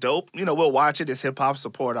think it's dope. We'll watch it. It's hip hop,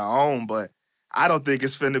 support our own, but I don't think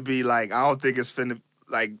it's finna be like. I don't think it's finna.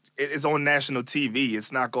 Like, it's on national TV.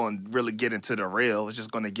 It's not going to really get into the real. It's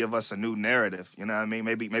just going to give us a new narrative. You know what I mean?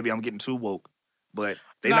 Maybe I'm getting too woke. But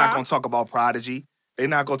they're not going to talk about Prodigy. They're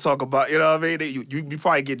not going to talk about, you know what I mean? You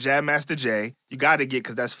probably get Jam Master Jay. You got to get,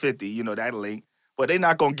 because that's 50, that link. But they're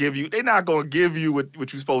not going to give you what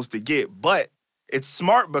you're supposed to get. But it's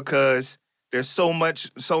smart because there's so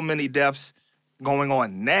many deaths going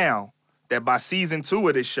on now that by season 2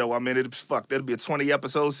 of this show, I mean, it'll be a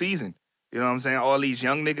 20-episode season. You know what I'm saying? All these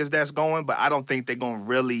young niggas that's going, but I don't think they're going to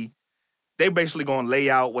really, they basically going to lay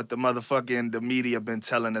out what the media been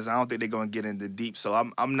telling us. I don't think they're going to get into deep. So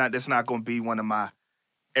I'm not, that's not going to be one of my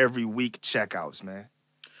every week checkouts, man.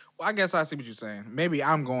 Well, I guess I see what you're saying. Maybe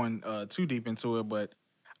I'm going too deep into it, but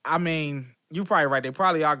I mean, you're probably right. They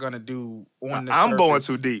probably are going to do on the I'm surface. going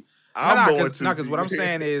too deep. Because what I'm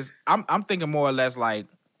saying is, I'm thinking more or less like,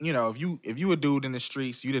 if you a dude in the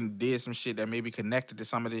streets, you did some shit that maybe connected to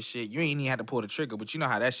some of this shit. You ain't even had to pull the trigger, but you know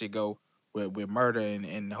how that shit go with murder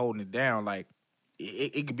and holding it down. Like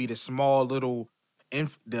it could be the small little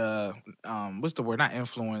what's the word? Not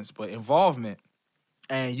influence, but involvement,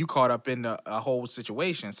 and you caught up in a whole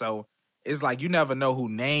situation. So it's like you never know who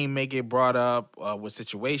name may get brought up, what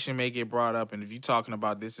situation may get brought up, and if you're talking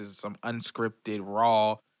about this is some unscripted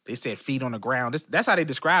raw. They said feet on the ground. That's how they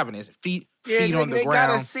describing it. Feet on the they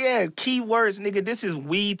ground. Gotta say keywords, nigga. This is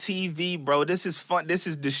WeTV, bro. This is fun. This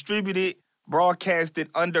is distributed, broadcasted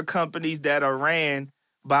under companies that are ran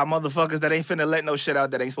by motherfuckers that ain't finna let no shit out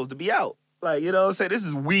that ain't supposed to be out. Like, you know what I'm saying? This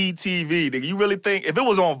is WeTV, nigga. You really think if it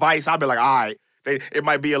was on Vice, I'd be like, all right, it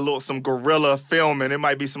might be some guerrilla filming. It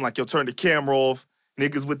might be some like, yo, turn the camera off.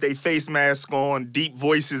 Niggas with their face mask on, deep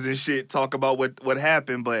voices and shit, talk about what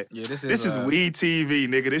happened. But yeah, this is WeTV,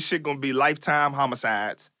 nigga. This shit gonna be lifetime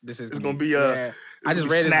homicides. It's gonna be I just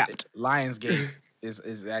read snapped. Lionsgate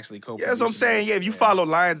is actually co-producing. Yeah, that's what I'm saying. Yeah, if you follow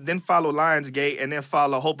follow Lionsgate, and then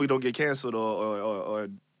follow Hope We Don't Get Canceled or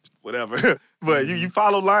whatever. But you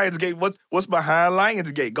follow Lionsgate. What's behind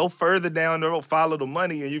Lionsgate? Go further down the road, follow the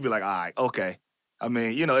money, and you be like, all right, okay. I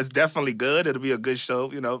mean, it's definitely good. It'll be a good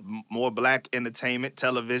show, more black entertainment,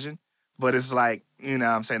 television. But it's like, what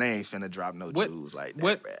I'm saying, they ain't finna drop no jewels like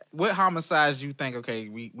that. What homicides you think, okay,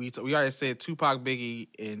 we already said Tupac, Biggie,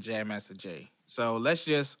 and Jam Master Jay. So let's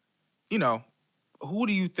just, who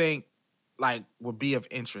do you think, like, would be of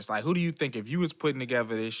interest? Like, who do you think, if you was putting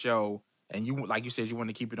together this show, and you, like you said, you want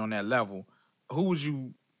to keep it on that level,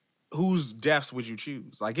 whose deaths would you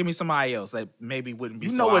choose? Like, give me somebody else that maybe wouldn't be.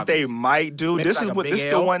 You know what obvious. they might do? Maybe This like is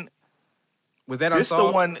the one. Was that this unsolved?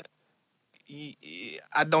 the one.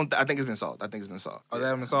 I think it's been solved. Oh,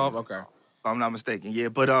 that been solved? Okay. If I'm not mistaken. Yeah,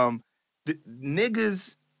 but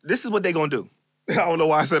niggas. This is what they gonna do. I don't know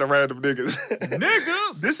why I said a random niggas.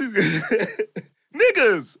 Niggas. This is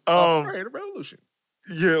niggas. Afraid of revolution.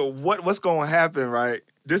 Yeah. What's gonna happen? Right.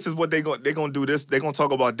 This is what they gonna do. This they gonna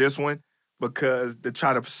talk about this one. Because they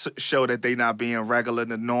try to show that they not being regular,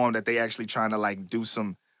 the norm, that they actually trying to like do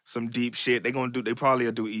some deep shit. They probably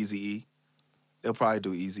will do Eazy-E. They'll probably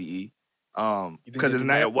do Eazy-E. Because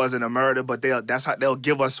it wasn't a murder, but they'll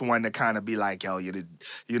give us one to kind of be like, yo,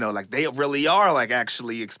 like they really are like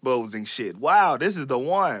actually exposing shit. Wow, this is the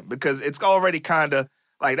one. Because it's already kind of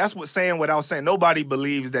like, that's what I was saying. Nobody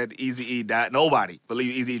believes that Eazy-E died. Nobody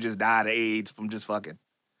believes Eazy-E just died of AIDS from just fucking.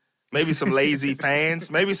 Maybe some lazy fans.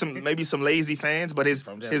 Maybe some lazy fans. But his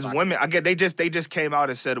women, I guess they just came out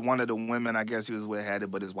and said one of the women I guess he was with had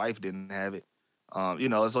it, but his wife didn't have it. You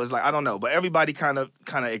know, so it's like I don't know. But everybody kind of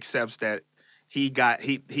accepts that he got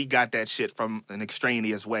that shit from an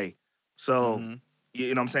extraneous way. So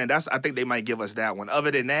you know what I'm saying? I think they might give us that one.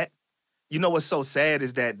 Other than that, you know what's so sad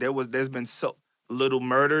is that there's been so little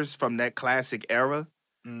murders from that classic era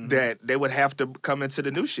that they would have to come into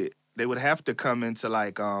the new shit. They would have to come into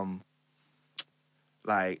like that's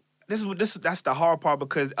the hard part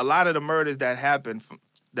because a lot of the murders that happened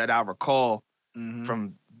that I recall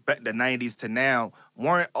from the 90s to now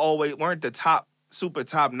weren't the super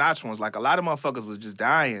top notch ones. Like a lot of motherfuckers was just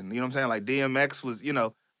dying. You know what I'm saying? Like DMX was, you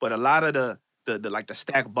know, but a lot of the like the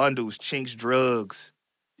stack bundles, Chinks drugs.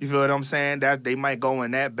 You feel what I'm saying? That they might go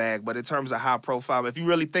in that bag, but in terms of high profile, if you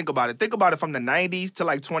really think about it from the 90s to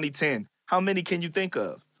like 2010. How many can you think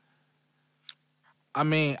of? I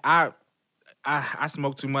mean, I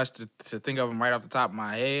smoke too much to think of them right off the top of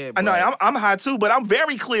my head. I know I'm high too, but I'm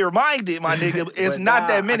very clear-minded, my nigga. It's not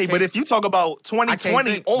that many. But if you talk about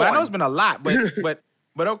 2020 but I know it's been a lot. But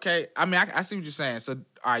okay. I mean, I see what you're saying. So,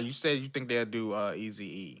 all right, you said you think they'll do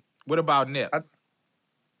Eazy-E. What about Nip?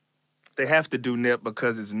 They have to do Nip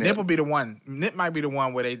because it's Nip. Nip will be the one. Nip might be the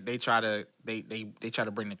one where they try to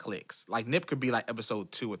bring the clicks. Like Nip could be like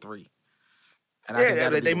episode 2 or 3. And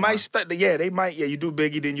they might. You do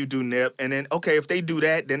Biggie, then you do Nip, and then okay, if they do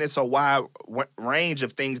that, then it's a wide range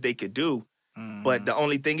of things they could do. But the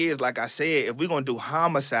only thing is, like I said, if we're gonna do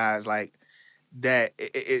homicides like that,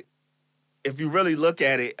 if you really look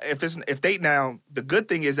at it, the good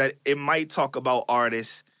thing is that it might talk about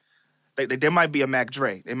artists. There might be a Mac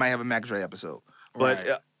Dre. They might have a Mac Dre episode. But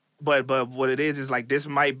right. but what it is like this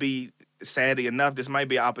might be, sadly enough, this might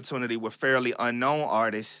be an opportunity where fairly unknown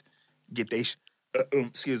artists get they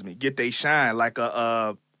shine like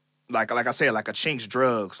a like I said, like a Chinks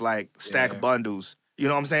drugs, like stack bundles. You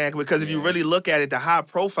know what I'm saying? Because if you really look at it, the high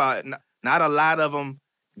profile, not a lot of them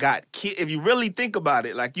got kids. If you really think about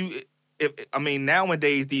it, like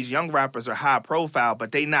nowadays these young rappers are high profile,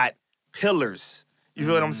 but they not pillars. You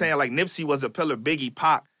feel what I'm saying? Like Nipsey was a pillar, Biggie,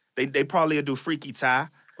 Pac. They probably would do Freaky Ty.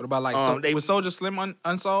 What about like was Soulja Slim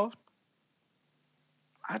unsolved?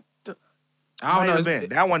 I don't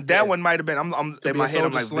know. That one might have been. I'm in my head.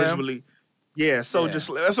 I'm like Slim. Visually. Yeah. So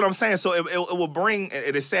just that's what I'm saying. So it will bring.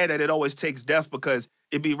 It is sad that it always takes death because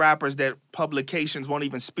it be rappers that publications won't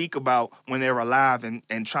even speak about when they're alive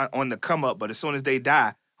and try on the come up. But as soon as they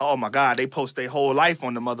die, oh my God, they post their whole life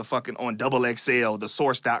on the motherfucking on XXL, the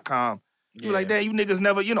source.com. You're like, damn, you niggas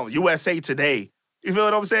never, USA Today. You feel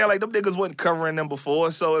what I'm saying? Like them niggas wasn't covering them before.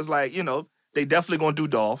 So it's like, they definitely gonna do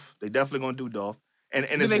Dolph. And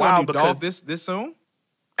it's wild because this soon?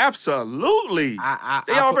 Absolutely.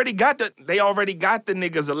 They already got the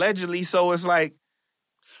niggas allegedly, so it's like.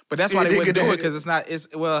 But that's why they wouldn't do it, because that's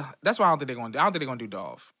why I don't think they're gonna do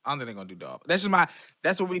Dolph. That's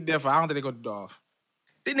what we differ. I don't think they're gonna do Dolph.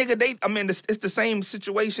 It's the same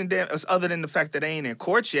situation other than the fact that they ain't in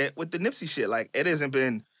court yet with the Nipsey shit. Like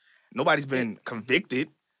nobody's been convicted.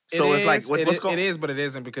 So it's like what's going on? It is, but it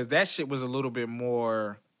isn't, because that shit was a little bit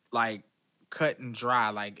more like cut and dry.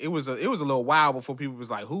 Like it was a little while before people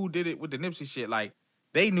was like, who did it with the Nipsey shit? Like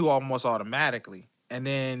they knew almost automatically. And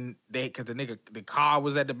then cause the car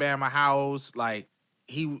was at the Bama house, like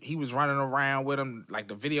he was running around with him, like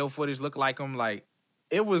the video footage looked like him, like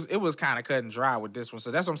it was kind of cut and dry with this one.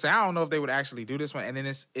 So that's what I'm saying. I don't know if they would actually do this one. And then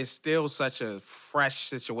it's still such a fresh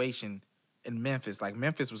situation in Memphis. Like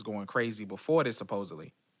Memphis was going crazy before this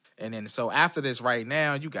supposedly. And then so after this right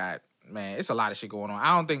now, you got, man, it's a lot of shit going on.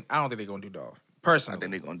 I don't think they're gonna do Dolph. Personally. I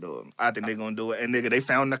think they're gonna do it. And nigga, they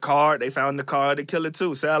found the car to kill it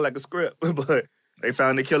too. Sound like a script. But they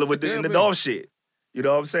found the killer with the Dolph shit. You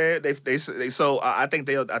know what I'm saying? I think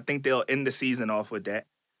they'll end the season off with that.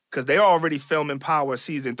 Cause they're already filming Power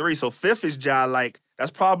season 3. So 5th is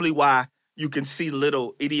that's probably why you can see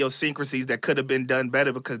little idiosyncrasies that could have been done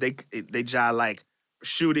better, because they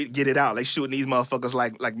shoot it, get it out. They shooting these motherfuckers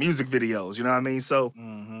like music videos, you know what I mean? So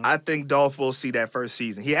I think Dolph will see that first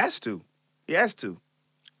season. He has to. There's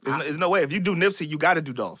no way. If you do Nipsey, you gotta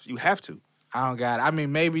do Dolph. You have to. I don't got it. I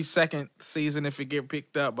mean, maybe second season if it get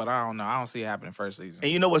picked up, but I don't know. I don't see it happening first season.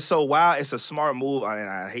 And you know what's so wild? It's a smart move, and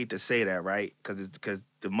I hate to say that, right? Because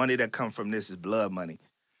the money that comes from this is blood money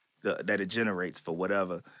that it generates for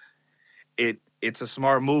whatever. It's a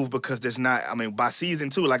smart move because there's not. I mean, by season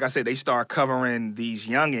 2, like I said, they start covering these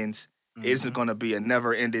youngins. It's going to be a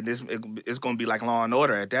never ending. It's going to be like Law and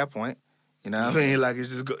Order at that point. You know what I mean? Like, it's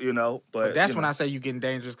just, But that's when I say you getting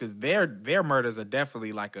dangerous because their murders are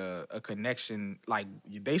definitely like a connection. Like,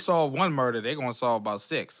 they solve one murder, they're going to solve about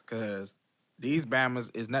 6 because these Bammers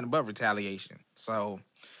is nothing but retaliation. So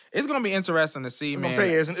it's going to be interesting to see, That's man. what I'm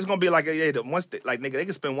saying. It's going to be like, nigga, they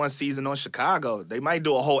can spend one season on Chicago. They might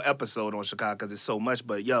do a whole episode on Chicago because it's so much.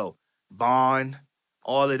 But, Vaughn,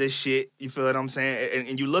 all of this shit, you feel what I'm saying?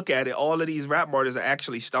 And you look at it, all of these rap murders are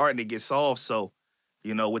actually starting to get solved. So,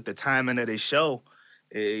 with the timing of this show,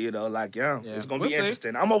 it's gonna be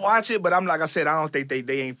interesting. I'm gonna watch it, but like I said, I don't think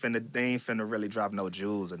they ain't finna really drop no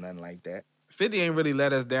jewels or nothing like that. 50 ain't really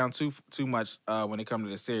let us down too much when it comes to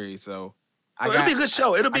the series, so it'll be a good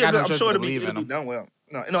show. I'm sure it'll be done well.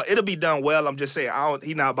 No, it'll be done well. I'm just saying,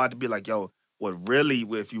 he not about to be like,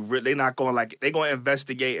 they not going they gonna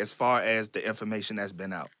investigate as far as the information that's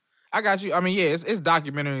been out. I got you. I mean, it's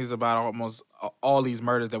documentaries about almost all these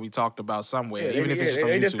murders that we talked about somewhere, even if it's just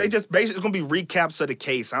on YouTube. They just basically, it's gonna be recaps of the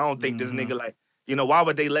case. I don't think this nigga why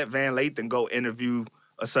would they let Van Lathan go interview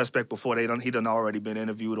a suspect before he done already been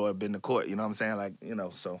interviewed or been to court? You know what I'm saying?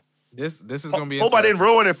 So. This is gonna be. Hope I didn't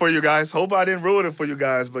ruin it for you guys.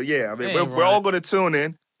 But yeah, I mean, we're all gonna tune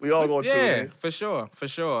in. We all gonna tune in. Yeah, for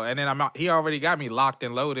sure. And then he already got me locked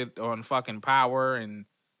and loaded on fucking Power and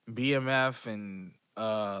BMF and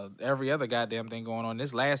every other goddamn thing going on.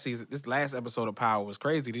 This last episode of Power was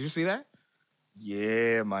crazy. Did you see that?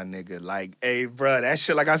 Yeah, my nigga. Like, hey, bro, that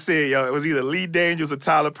shit, like I said, it was either Lee Daniels or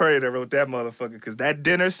Tyler Perry that wrote that motherfucker. Because that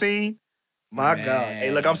dinner scene, my God.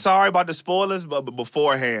 Hey, look, I'm sorry about the spoilers, but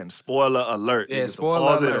beforehand, spoiler alert. Yeah,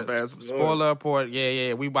 spoiler alert. Spoiler report.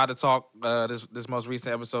 Yeah. We about to talk this most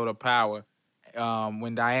recent episode of Power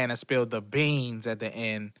when Diana spilled the beans at the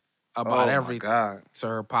end about everything to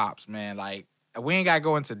her pops, man. Like, we ain't got to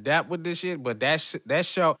go into depth with this shit, but that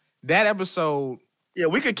episode... Yeah,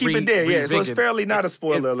 we could keep it there, so it's fairly not a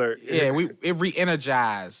spoiler alert. Yeah, it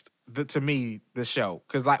re-energized, to me, the show.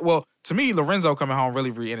 Because, to me, Lorenzo coming home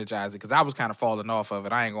really re-energized it, because I was kind of falling off of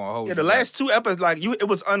it. I ain't going to hold you. Yeah, the last 2 episodes, it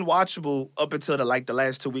was unwatchable up until the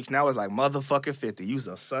last 2 weeks. Now it's like, motherfucking 50. You's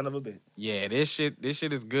a son of a bitch. Yeah, this shit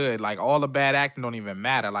is good. Like, all the bad acting don't even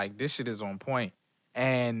matter. Like, this shit is on point.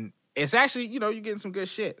 And it's actually, you're getting some good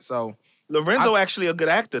shit, so... Lorenzo actually a good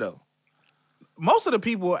actor, though. Most of the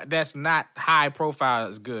people that's not high profile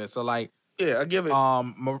is good. So, I give it.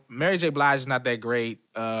 Mary J. Blige is not that great.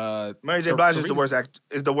 Mary J. Blige is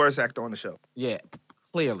the worst actor on the show. Yeah,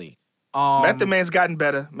 clearly. Method Man's gotten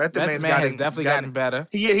better. Method Man has definitely gotten better.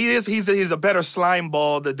 He's a better slime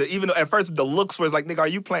ball. Even though at first the looks was like, nigga, are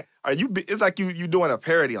you playing? It's like you doing a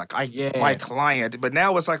parody, like my client. But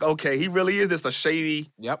now it's like, okay, he really is this a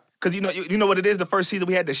shady. Yep. Because you know what it is. The first season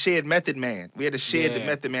we had to shed Method Man. We had to shed the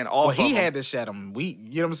Method Man off. Well, he had to shed him. You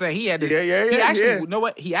know what I'm saying? He had to. You know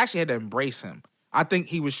what? He actually had to embrace him. I think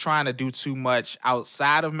he was trying to do too much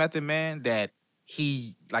outside of Method Man that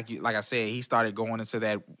he, like I said, he started going into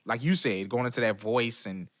that, like you said, going into that voice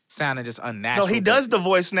and sounding just unnatural. No, he does the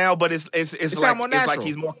voice now, but it's like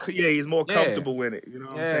he's more comfortable with it. You know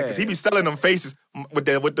what I'm saying? Because he be selling them faces with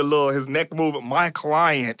the little his neck movement. My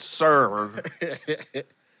client, sir.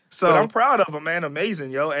 So but I'm proud of him, man.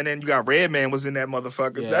 Amazing, yo. And then you got Redman was in that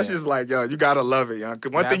motherfucker. Yeah. That's just like, yo, you gotta love it, yo.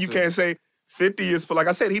 One thing you can't say, 50 is for, like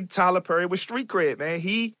I said, he Tyler Perry with street cred, man.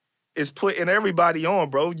 He is putting everybody on,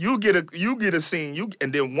 bro. You get a scene.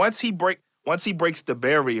 And then once he breaks the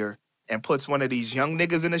barrier and puts one of these young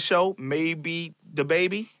niggas in the show, maybe the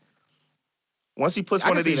baby. Once he puts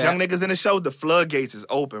one of these young niggas in the show, the floodgates is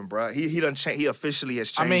open, bro. He officially has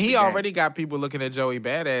changed. I mean, he already got people looking at Joey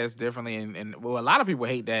Badass differently, and a lot of people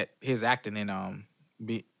hate that his acting in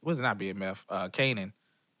was not BMF, Kanan,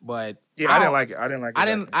 but yeah, I didn't like it.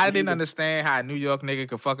 I didn't understand how a New York nigga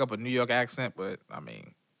could fuck up a New York accent, but I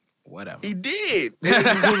mean, whatever. He did.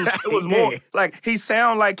 It was more like he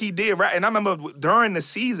sound like he did, right? And I remember during the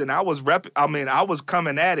season, I was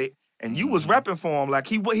coming at it. And you was repping for him. Like,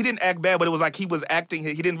 he didn't act bad, but it was like he was acting,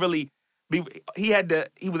 he didn't really be, he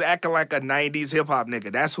was acting like a 90s hip-hop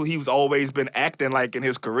nigga. That's who he was always been acting like in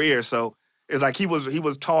his career. So it's like he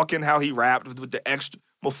was talking how he rapped with the extra,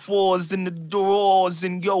 my fours in the drawers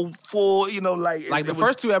and yo, four, like. Like, the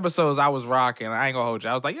first 2 episodes I was rocking, I ain't gonna hold you.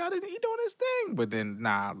 I was like, yo, he doing his thing. But then,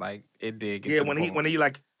 nah, like, it did get to when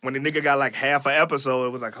the nigga got like half an episode, it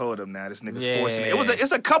was like, hold up now, this nigga's forcing it.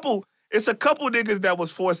 It's a couple niggas that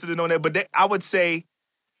was forced to know that, but I would say,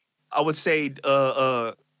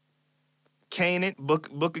 Kanan, Book,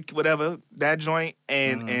 whatever, that joint,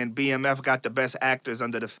 and BMF got the best actors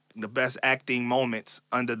under the best acting moments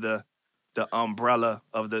under the the umbrella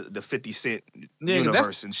of the 50 Cent Yeah,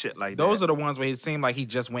 universe and shit like that. Those are the ones where it seemed like he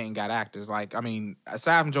just went and got actors. Like, I mean,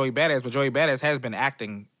 aside from Joey Badass, but Joey Badass has been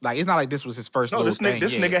acting. Like, it's not like this was his first little thing.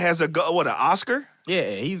 This nigga has an Oscar?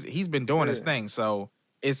 Yeah, he's been doing his thing. So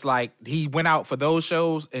it's like he went out for those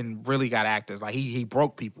shows and really got actors. Like he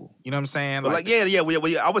broke people. You know what I'm saying? Like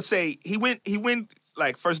I would say he went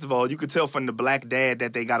like, first of all, you could tell from the black dad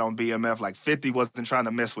that they got on BMF, like 50 wasn't trying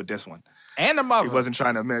to mess with this one. And the mother. He wasn't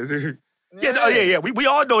trying to mess. Yeah. We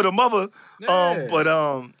all know the mother.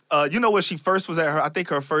 Yeah. You know where she first was at? I think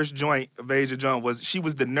her first major joint was, she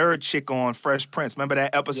was the nerd chick on Fresh Prince. Remember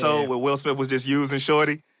that episode where Will Smith was just using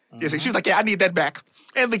Shorty? Yeah, she was like, yeah, I need that back.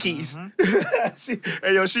 And the keys.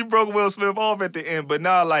 She broke Will Smith off at the end. But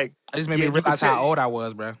now, like, it just made me realize how old I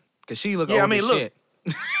was, bro. Because she looked old as shit.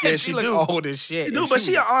 Yeah, she looked old as shit. She do, but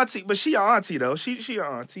she an auntie. But she an auntie, though. She an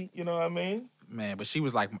auntie. You know what I mean? Man, but she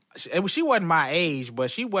was like, she wasn't my age, but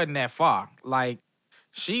she wasn't that far. Like,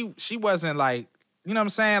 she wasn't like, you know what I'm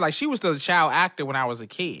saying? Like, she was still a child actor when I was a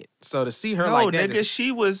kid. So to see her like that. No, nigga,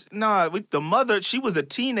 she was, with the mother, she was a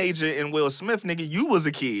teenager in Will Smith, nigga. You was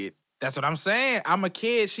a kid. That's what I'm saying. I'm a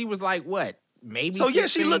kid. She was like, what? Maybe So 16?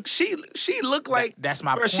 yeah, she looked like, that's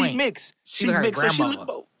my point. She mixed. She mixed. So she looked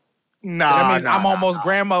both. So that means I'm almost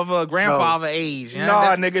grandfather age. You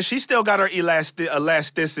know? Nigga, she still got her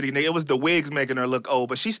elasticity, nigga. It was the wigs making her look old,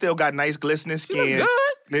 but she still got nice glistening skin. She look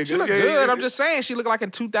good. Nigga. She look good. I'm just saying, she looked like a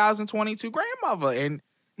 2022 grandmother. And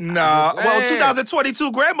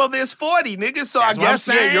 2022 grandmother is 40, nigga. So That's I guess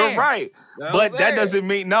you're right. That's But that doesn't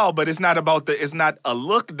mean but it's not about it's not a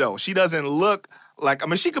look though. She doesn't look like, I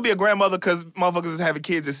mean, she could be a grandmother because motherfuckers is having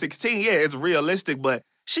kids at 16. Yeah, it's realistic, but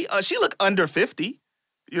she look under 50.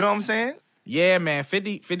 You know what I'm saying? Yeah, man.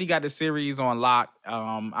 50 got the series on lock.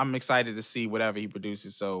 I'm excited to see whatever he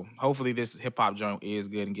produces. So hopefully this hip hop joint is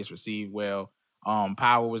good and gets received well.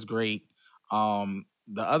 Power was great.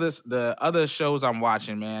 The other shows I'm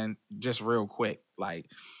watching, man, just real quick. Like,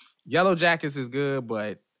 Yellow Jackets is good,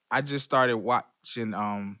 but I just started watching.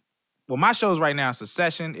 My shows right now is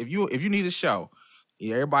Succession. If you need a show,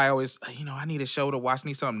 everybody always, I need a show to watch. I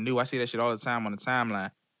need something new. I see that shit all the time on the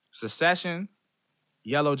timeline. Succession,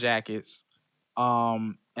 Yellow Jackets,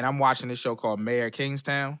 and I'm watching this show called Mayor of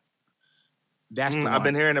Kingstown. That's the one. I've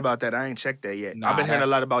been hearing about that. I ain't checked that yet. I've been hearing a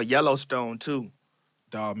lot about Yellowstone too.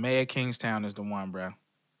 Dog, Mayor of Kingstown is the one, bro.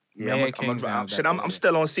 Yeah, I'm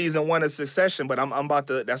still on season 1 of Succession, but I'm about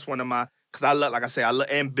to. That's one of my, because I love, like I say,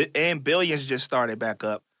 and Billions just started back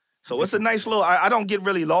up. So it's a nice little. I don't get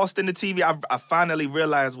really lost in the TV. I finally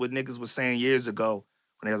realized what niggas was saying years ago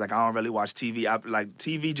when they was like, I don't really watch TV.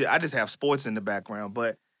 I just have sports in the background,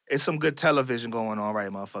 but it's some good television going on right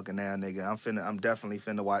motherfucking now, nigga. I'm definitely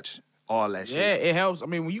finna watch all that shit. Yeah, it helps. I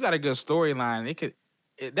mean, when you got a good storyline,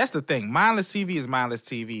 that's the thing. Mindless TV is mindless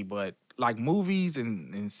TV, but like movies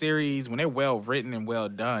and series, when they're well written and well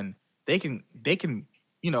done, they can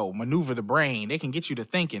maneuver the brain. They can get you to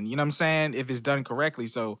thinking. You know what I'm saying? If it's done correctly.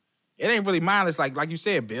 So it ain't really mindless. Like you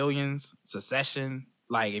said, Billions, Succession.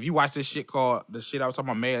 Like, if you watch this shit called, the shit I was talking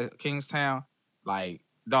about, Mayor of Kingstown, like,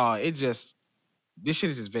 dog, this shit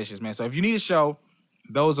is just vicious, man. So if you need a show,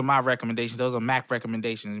 those are my recommendations. Those are Mac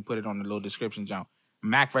recommendations. And put it on the little description, John.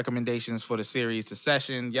 Mac recommendations for the series: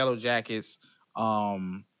 Succession, Yellow Jackets,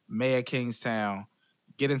 Mayor of Kingstown.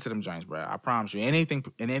 Get into them joints, bro. I promise you.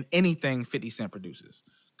 Anything 50 Cent produces,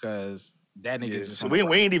 because that nigga just. So we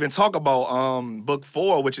ain't even talk about book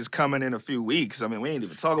 4, which is coming in a few weeks. I mean, we ain't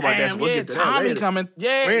even talk about that. So we'll get to Tommy that later. Coming.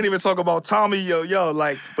 Yeah, we ain't even talk about Tommy. Yo,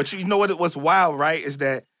 like, but you know what's wild, right? Is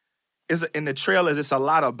that in the trailers, it's a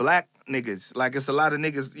lot of black niggas. Like, it's a lot of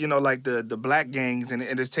niggas, like the black gangs, and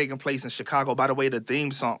it's taking place in Chicago. By the way, the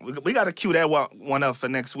theme song, we got to cue that one up for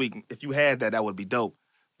next week. If you had that would be dope.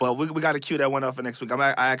 But we got to cue that one up for next week.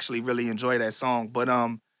 I actually really enjoy that song. But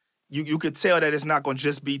you could tell that it's not going to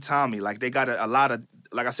just be Tommy. Like, they got a lot of,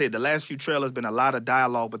 like I said, the last few trailers been a lot of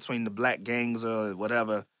dialogue between the black gangs or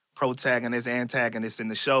whatever, protagonists, antagonists in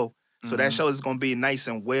the show. So that show is going to be nice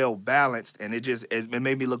and well balanced, and it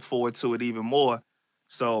made me look forward to it even more.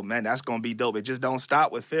 So, man, that's going to be dope. It just don't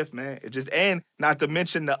stop with Fifth, man. And not to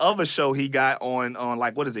mention the other show he got on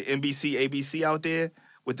like, what is it, NBC, ABC out there?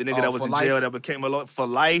 With the nigga that was in jail that became For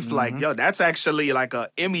Life. Mm-hmm. Like, yo, that's actually like a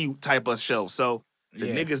Emmy type of show. So the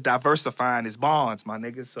niggas diversifying his bonds, my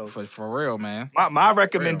niggas. So for real, man. My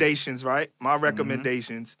recommendations, right? My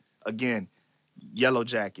recommendations, again, Yellow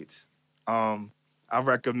Jackets. I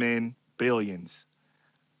recommend Billions.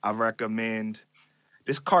 I recommend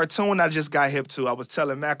this cartoon I just got hip to. I was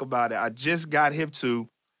telling Mac about it. I just got hip to.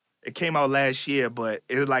 It came out last year, but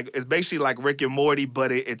it's basically like Rick and Morty,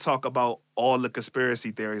 but it talk about all the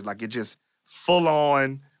conspiracy theories. Like, it just full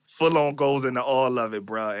on full on goes into all of it,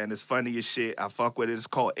 bro. And it's funny as shit. I fuck with it. It's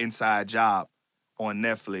called Inside Job on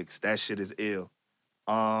Netflix. That shit is ill.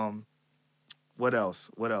 What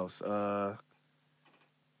else?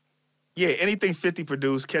 Yeah, anything 50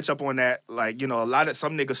 produced, catch up on that. Like, you know,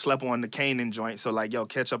 some niggas slept on the Kanan joint, so like, yo,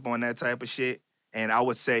 catch up on that type of shit. And I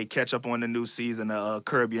would say catch up on the new season of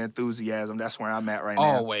Curb Your Enthusiasm. That's where I'm at right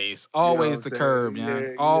now. Always the Curb,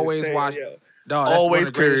 yeah. Always watch. Yeah. Dog, that's one of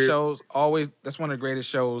the greatest Curb. shows. That's one of the greatest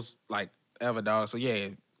shows like ever, dog. So yeah,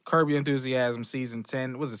 Curb Your Enthusiasm season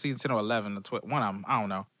 10. Was it season 10 or 11? One of them. I don't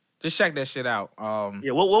know. Just check that shit out.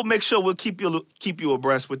 Yeah, we'll make sure we'll keep you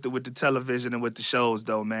abreast with the television and with the shows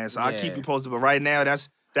though, man. So I'll keep you posted. But right now, that's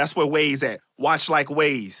where Waze at. Watch like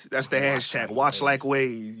Waze. That's the hashtag. Watch like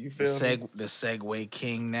Waze. You feel me? The Segway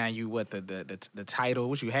King. Now you what the title?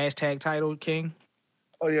 What you hashtag title King?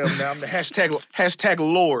 Oh yeah, man. I'm the hashtag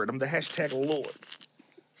Lord. I'm the hashtag Lord.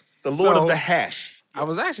 The Lord of the hash. I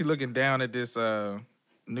was actually looking down at this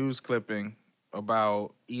news clipping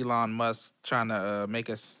about Elon Musk trying to make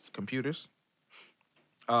us computers.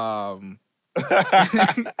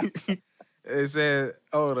 It said,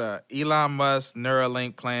 Elon Musk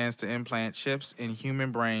Neuralink plans to implant chips in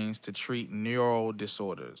human brains to treat neural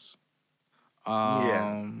disorders. He's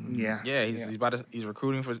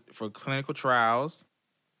recruiting for clinical trials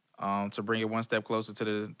to bring it one step closer to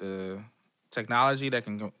the technology that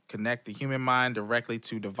can connect the human mind directly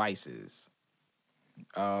to devices.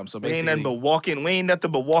 So basically, we ain't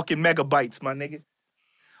nothing but walking megabytes, my nigga.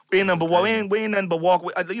 We ain't nothing but walk.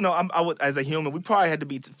 You know, I would, as a human, we probably had to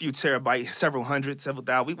be a few terabytes, several hundred, several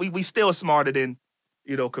thousand. We still smarter than,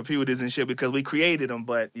 you know, computers and shit because we created them.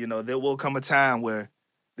 But you know, there will come a time where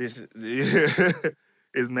this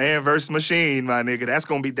is man versus machine, my nigga. That's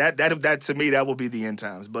gonna be that to me. That will be the end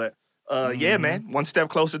times. But yeah, man, one step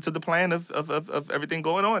closer to the plan of everything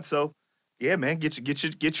going on. So yeah, man,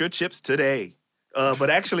 get your chips today. But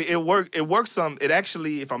actually, it works. It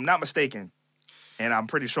actually, if I'm not mistaken, and I'm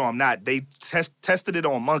pretty sure I'm not, they tested it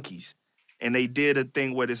on monkeys, and they did a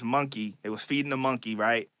thing where this monkey, they was feeding the monkey,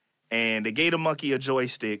 right, and they gave the monkey a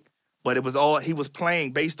joystick, but it was all he was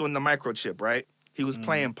playing based on the microchip, right? He was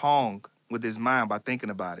playing Pong with his mind by thinking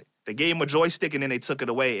about it. They gave him a joystick, and then they took it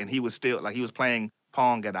away, and he was still he was playing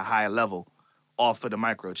Pong at a high level off of the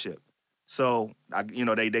microchip. So,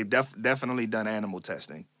 they definitely done animal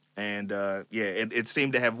testing. And it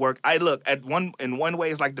seemed to have worked. I look at in one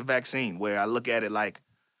way, it's like the vaccine, where I look at it like,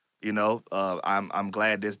 I'm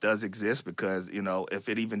glad this does exist because, if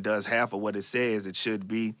it even does half of what it says, it should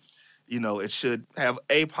be, it should have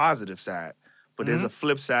a positive side. But there's a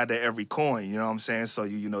flip side to every coin. You know what I'm saying? So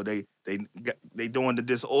they doing the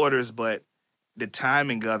disorders, but the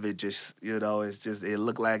timing of it just, it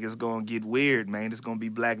looked like it's gonna get weird, man. It's gonna be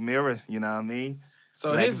Black Mirror. You know what I mean?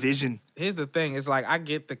 So here's the thing. It's like I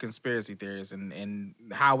get the conspiracy theories and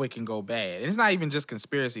how it can go bad. And it's not even just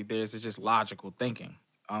conspiracy theories. It's just logical thinking.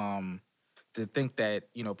 To think that,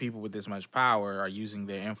 people with this much power are using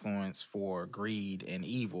their influence for greed and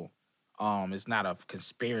evil. It's not a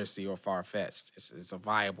conspiracy or far-fetched. It's a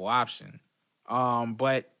viable option.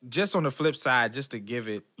 But just on the flip side, just to give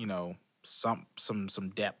it, some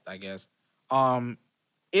depth, I guess.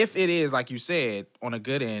 If it is, like you said, on a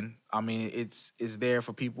good end, I mean, it's there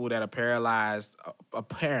for people that are paralyzed,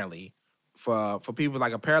 apparently. For people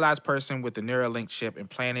like a paralyzed person with the Neuralink chip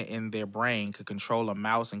implanted in their brain could control a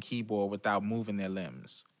mouse and keyboard without moving their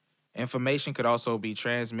limbs. Information could also be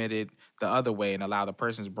transmitted the other way and allow the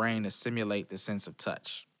person's brain to simulate the sense of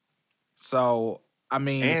touch. So, I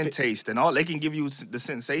mean... And taste and all. They can give you the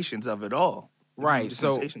sensations of it all. Right.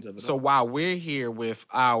 So while we're here with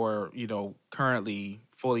our, currently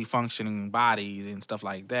fully functioning bodies and stuff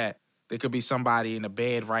like that, there could be somebody in a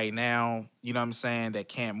bed right now, you know what I'm saying, that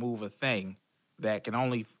can't move a thing, that can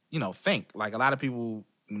only, think. Like a lot of people,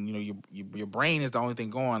 your brain is the only thing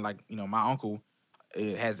going. Like, my uncle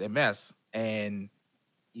has MS, and,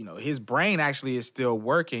 his brain actually is still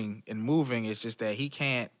working and moving. It's just that he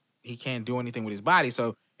can't do anything with his body.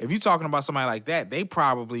 So if you're talking about somebody like that, they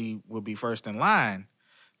probably would be first in line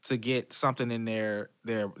to get something in their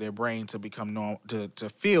brain to become normal, to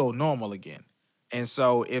feel normal again. And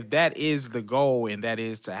so if that is the goal and that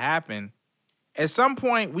is to happen, at some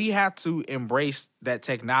point we have to embrace that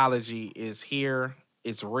technology is here,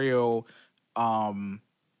 it's real,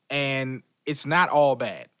 and it's not all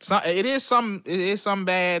bad. It is some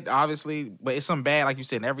bad, obviously, but it's some bad, like you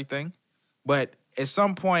said, in everything. But at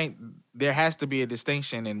some point there has to be a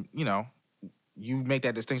distinction, and you make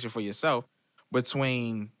that distinction for yourself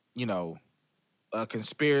between a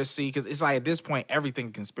conspiracy, because it's like at this point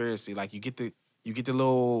everything conspiracy. Like you get the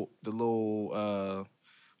little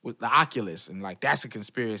with the Oculus, and like that's a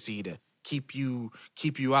conspiracy to keep you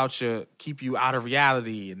out of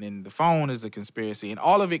reality, and then the phone is a conspiracy, and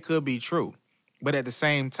all of it could be true. But at the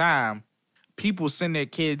same time, people send their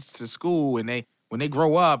kids to school, and when they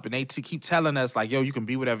grow up and they keep telling us like, yo, you can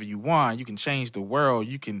be whatever you want, you can change the world,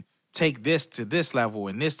 you can take this to this level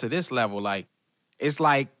and this to this level. Like, it's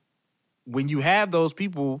like when you have those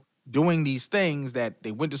people doing these things that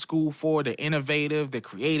they went to school for, they're innovative, they're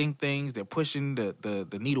creating things, they're pushing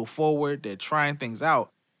the needle forward, they're trying things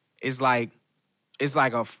out. It's like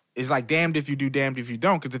damned if you do, damned if you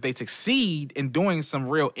don't. Because if they succeed in doing some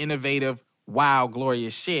real innovative, wild,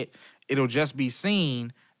 glorious shit, it'll just be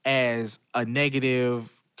seen as a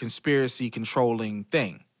negative conspiracy controlling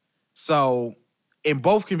thing. So, and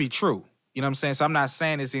both can be true. You know what I'm saying? So I'm not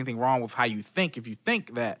saying there's anything wrong with how you think if you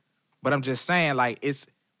think that, but I'm just saying like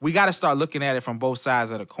we got to start looking at it from both sides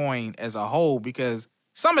of the coin as a whole, because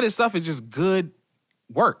some of this stuff is just good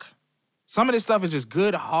work. Some of this stuff is just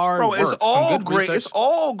good, hard work. Bro, it's all great. Research. It's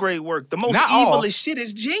all great work. The most evilest shit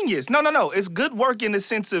is genius. No. It's good work in the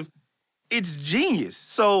sense of it's genius.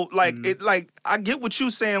 So I get what you're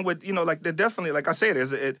saying with, like they're definitely, like I said,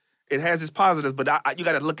 it has its positives, but you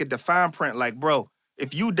got to look at the fine print. Like, bro,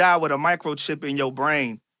 if you die with a microchip in your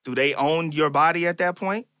brain, do they own your body at that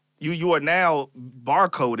point? You are now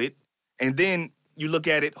barcoded, and then you look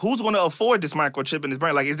at it, who's going to afford this microchip in his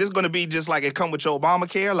brain? Like, is this going to be just like it come with your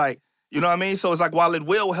Obamacare? Like, you know what I mean? So it's like, while it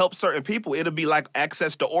will help certain people, it'll be like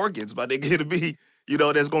access to organs, but it'll be,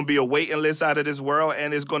 there's going to be a waiting list out of this world,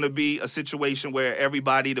 and it's going to be a situation where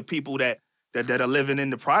everybody, the people that are living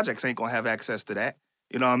in the projects ain't going to have access to that.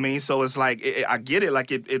 You know what I mean? So it's like, I get it,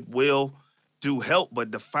 like it will do help,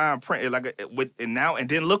 but the fine print, and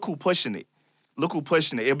then look who pushing it. Look who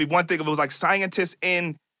pushing it. It'd be one thing if it was like scientists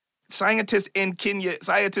in Kenya,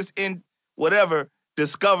 scientists in whatever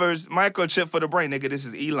discovers microchip for the brain. Nigga, this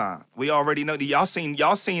is Elon. We already know. Y'all seen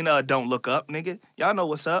Don't Look Up, nigga. Y'all know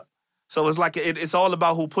what's up. So it's like it's all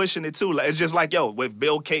about who pushing it too. It's just like, yo, if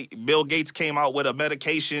Bill Gates came out with a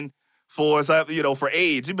medication for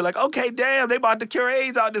AIDS, you'd be like, okay, damn, they about to cure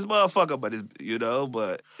AIDS out this motherfucker. But it's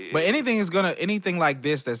But anything like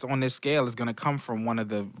this that's on this scale is gonna come from one of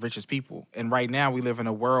the richest people. And right now we live in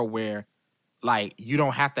a world where, like, you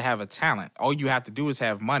don't have to have a talent. All you have to do is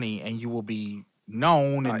have money, and you will be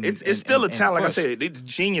known. And it's still a talent. Like I pushed. said, it's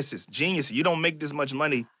geniuses. You don't make this much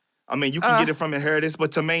money. I mean, you can get it from inheritance,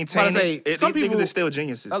 but to maintain some people are still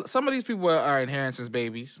geniuses. Some of these people are inheritance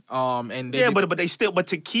babies. But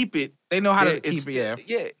to keep it, they know how to keep it. Yeah.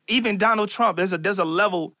 Yeah. Even Donald Trump, there's a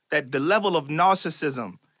level the level of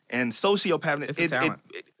narcissism and sociopathy.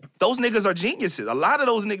 Those niggas are geniuses. A lot of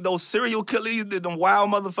those niggas, those serial killers, them wild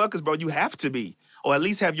motherfuckers, bro. You have to be, or at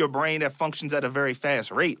least have your brain that functions at a very fast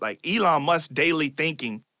rate. Like Elon Musk's daily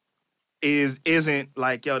thinking isn't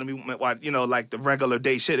like, yo, like the regular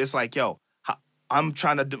day shit. It's like, yo, I'm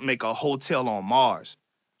trying to make a hotel on Mars,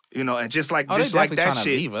 and just like that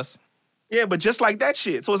shit. Leave us. Yeah, but just like that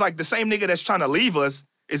shit. So it's like the same nigga that's trying to leave us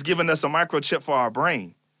is giving us a microchip for our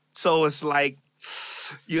brain. So it's like,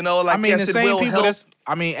 the same people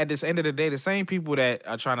at this end of the day, the same people that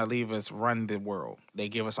are trying to leave us run the world. They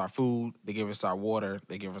give us our food, they give us our water,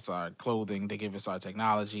 they give us our clothing, they give us our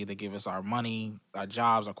technology, they give us our money, our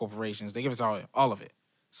jobs, our corporations, they give us all of it.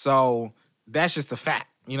 So that's just a fact.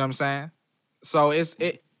 You know what I'm saying? So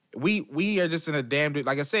we are just in a damned,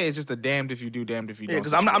 like I said, it's just a damned if you do, damned if you don't. Yeah,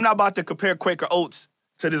 because I'm not about to compare Quaker Oats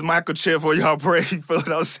to this microchip for y'all brain. You feel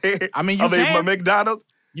what I'm saying? Can. McDonald's.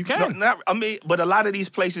 You can. But a lot of these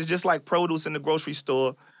places, just like produce in the grocery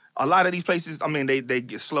store, a lot of these places, they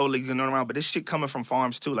get slowly going around, but this shit coming from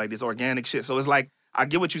farms too, like this organic shit. So it's like, I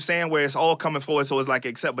get what you're saying, where it's all coming forward, so it's like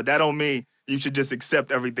accept, but that don't mean you should just accept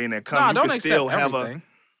everything that comes. No, don't accept everything.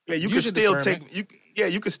 You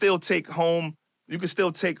can still take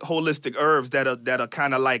holistic herbs that'll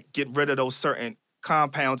kind of like get rid of those certain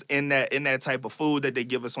compounds in that type of food that they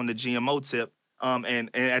give us on the GMO tip.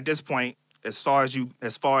 And at this point, as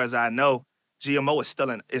far as I know, GMO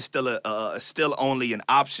is still only an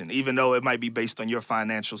option, even though it might be based on your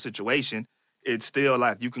financial situation. It's still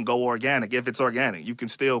like you can go organic. If it's organic, you can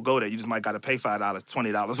still go there. You just might got to pay $5,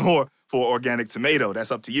 $20 more for organic tomato.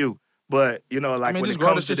 That's up to you. But when just it grow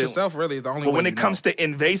comes the shit to yourself, really, the only. But way when it comes to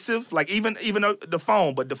invasive, like even the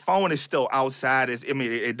phone, but the phone is still outside.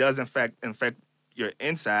 It does infect your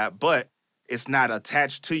inside, but it's not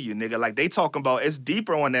attached to you, nigga. Like they talking about, it's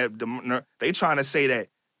deeper on that. They trying to say that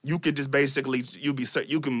you could just basically you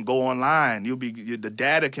can go online. The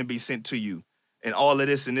data can be sent to you, and all of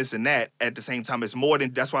this and this and that at the same time. It's more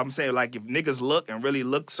than. That's why I'm saying, like, if niggas look and really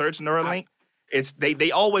search Neuralink,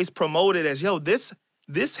 they always promote it as, yo, this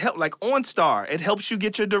this help like OnStar. It helps you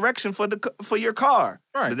get your direction for your car.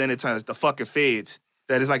 Right. But then it turns the fucking feds.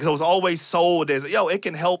 That is like, so it's always sold as, yo, it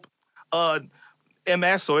can help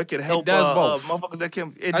MS or it can help motherfuckers that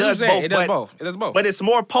can. It does both. It does both. But it's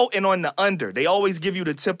more potent on the under. They always give you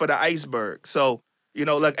the tip of the iceberg. So, you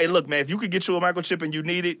know, like, hey, look, man, if you could get you a microchip and you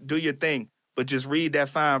need it, do your thing. But just read that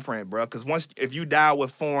fine print, bro. Because if you die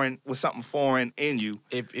with something foreign in you,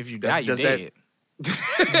 if you die, you dead.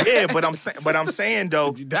 Yeah, but I'm saying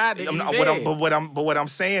though, you died, dead. What I'm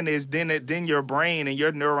saying is then your brain and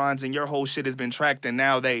your neurons and your whole shit has been tracked, and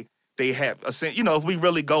now they have you know, if we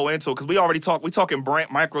really go into it, because we talking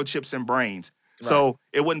microchips and brains. Right. So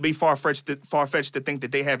it wouldn't be far-fetched to think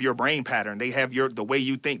that they have your brain pattern. They have the way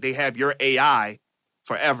you think. They have your AI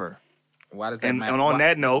forever. Why does that matter? And on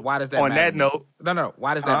that note, why does that matter? That note, no.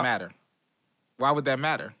 Why does that matter? Why would that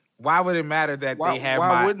matter? Why would it matter that they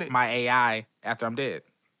have my AI after I'm dead?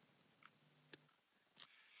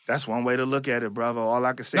 That's one way to look at it, brother. All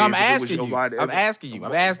I can say is I'm asking you. I'm asking you.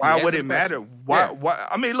 Why would it matter? Why?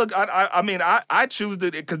 I mean, look. I choose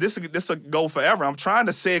to, because this will go forever. I'm trying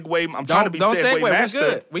to segue. I'm trying to be segue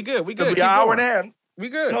master. We good. We got an hour and a half. We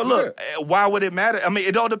good. No, look. Why would it matter? I mean,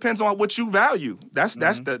 it all depends on what you value. That's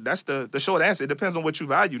the short answer. It depends on what you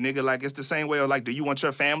value, nigga. Like, it's the same way of, like, do you want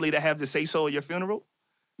your family to have the say so at your funeral?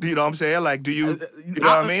 Do you know what I'm saying? Like, do you? You know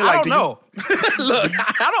what I mean? Like, I don't know. Look,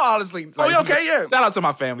 I don't honestly. Like, okay, yeah. Shout out to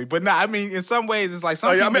my family, but nah. I mean, in some ways, it's like some.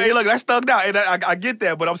 I mean, hey, look, that's thugged out. And I get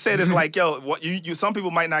that, but I'm saying it's like, yo, what you? Some people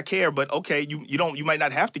might not care, but okay, you might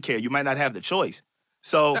not have to care. You might not have the choice.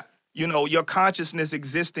 So, you know, your consciousness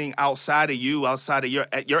existing outside of you, outside of your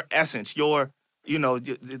essence, your, you know.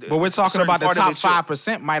 But we're talking about the top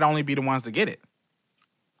 5% might only be the ones to get it.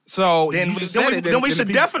 So then we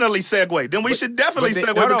should definitely segue. Then we should definitely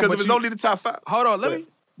segue because it's only the top 5. Hold on, let me.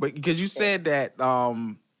 But because you said that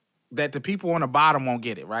that the people on the bottom won't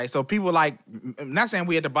get it, right? So people like, I'm not saying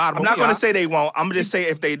we at the bottom. I'm not going to say they won't. I'm gonna just say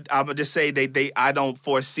I'm gonna just say they. I don't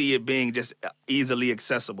foresee it being just easily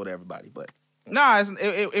accessible to everybody. But no,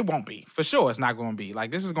 it won't be for sure. It's not going to be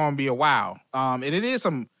like this is going to be a while. And it is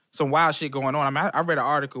some wild shit going on. I mean, I read an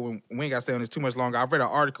article, and we ain't got to stay on this too much longer. I read an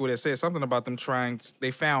article that said something about them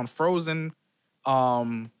they found frozen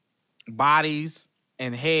bodies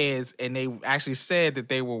and heads, and they actually said that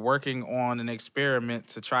they were working on an experiment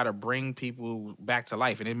to try to bring people back to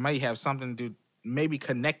life. And it may have something to maybe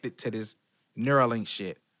connected to this Neuralink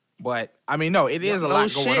shit. But, I mean, no, it is a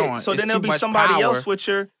lot going on. So then there'll be somebody else with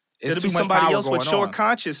your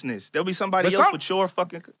consciousness. There'll be somebody else with your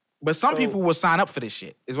fucking... But some people will sign up for this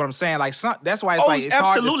shit, is what I'm saying. Like, that's why it's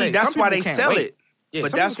hard to say. That's why they sell it. Yeah,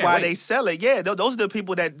 but that's why they sell it. Yeah, those are the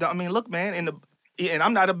people that, I mean, look, man, and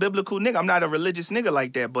I'm not a biblical nigga. I'm not a religious nigga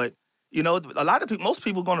like that. But, you know, a lot of people, most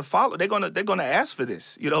people going to follow. They're gonna ask for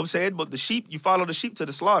this. You know what I'm saying? But the sheep, you follow the sheep to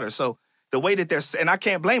the slaughter. So the way that and I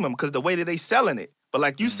can't blame them because the way that they selling it. But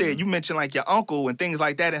like you said, you mentioned like your uncle and things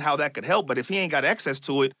like that and how that could help. But if he ain't got access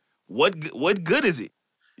to it, what good is it?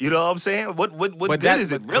 You know what I'm saying? What good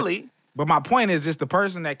is it really? But my point is just the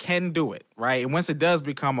person that can do it, right? And once it does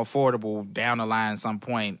become affordable down the line at some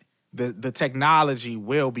point, the technology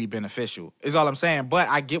will be beneficial, is all I'm saying. But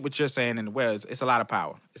I get what you're saying in the way. It's a lot of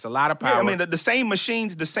power. It's a lot of power. Yeah, I mean, the same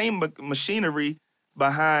machines, the same machinery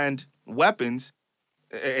behind weapons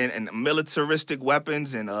and militaristic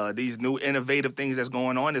weapons and these new innovative things that's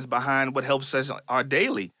going on is behind what helps us our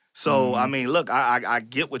daily. So, I mean, look, I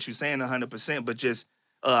get what you're saying 100%, but just...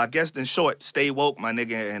 I guess in short, stay woke, my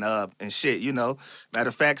nigga, and shit, you know. Matter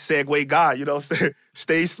of fact, segue God, you know,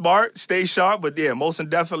 stay smart, stay sharp, but yeah, most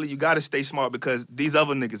definitely you gotta stay smart because these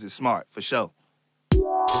other niggas is smart, for sure.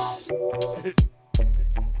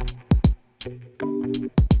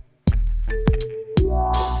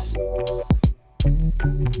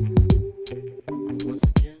 Once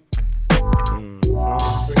again,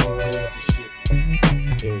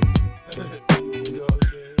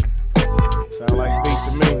 Sound like beat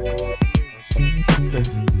to me.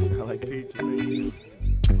 Sound like beat to me.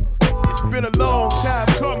 It's been a long time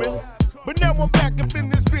coming, but now I'm back up in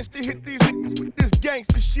this bitch to hit these niggas with this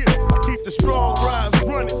gangster shit. I keep the strong rhymes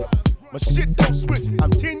running. My shit don't switch.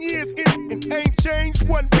 I'm 10 years in and ain't changed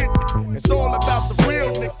one bit. It's all about the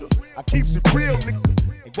real nigga. I keeps it real nigga.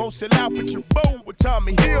 It won't sell out with your bow with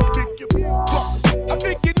Tommy Hill, nigga. Fuck. I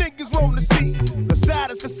think you niggas want to see the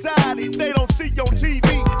side of society they don't see on TV.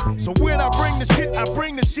 So when I bring the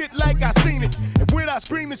shit like I seen it. And when I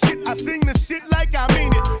scream the shit, I sing the shit like I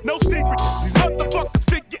mean it. No secret, these motherfuckers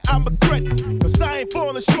figure I'm a threat. Cause I ain't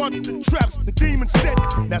falling short of the traps the demons set.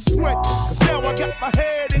 Now sweat, cause now I got my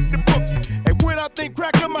head in the books. And when I think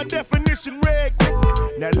cracker, my definition red.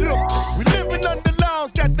 Now look, we living under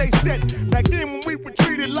laws that they set. Back then when we were treated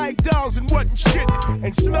 $20 and wasn't shit.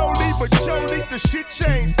 And slowly but surely the shit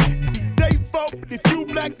changed. They vote, but if you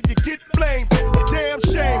black, then you get blamed. A damn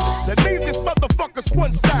shame. That means this motherfucker's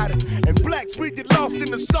one-sided. And blacks, we get lost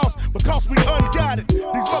in the sauce because we unguided. These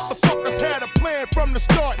motherfuckers had a plan from the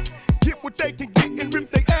start. Get what they can get and rip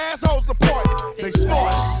their assholes apart. They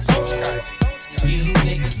smart. You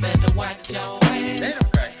niggas better watch your ass.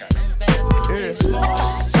 They smart.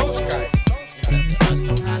 It's up to us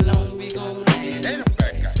on how long we gon' last.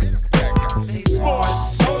 They smart.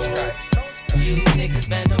 You niggas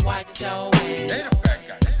better watch your ass.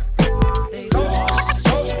 They smart.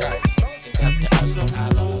 It's up to us on how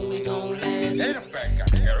long we gon' last.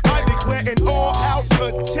 I declare an all-out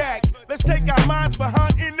attack. Let's take our minds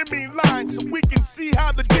behind enemy lines so we can see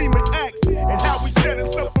how the demon acts and how we set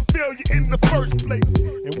us up for failure in the first place.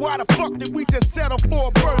 And why the fuck did we just settle for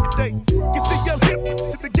a birthday? You see, you're hip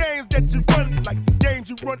to the games that you run, like the games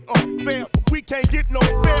you run are fair, but we can't get no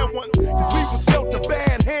fair ones. Cause we was dealt a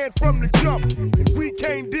bad hand from the jump. And we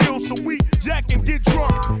can't deal, so we jack and get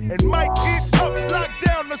drunk. And might end up locked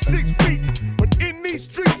down to 6 feet. But in these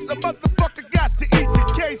streets, a motherfucker got to eat, you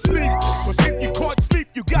can't sleep. Cause if you caught sleep,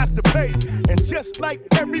 you got to pay. And just like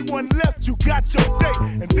everyone left, you got your day.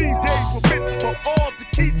 And these days were meant for all to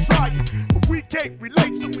keep trying. But we can't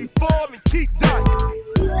relate, so we fall and keep dying.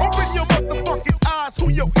 Open your motherfucking eyes, who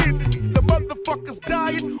your enemy? The motherfuckers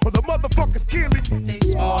dying or the motherfuckers killing? They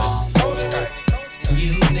smart.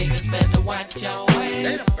 You niggas better watch your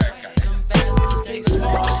ass. Them bastards, they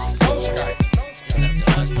smart. It's up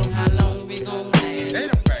to us on how long we gon' last.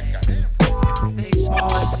 They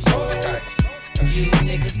smart. You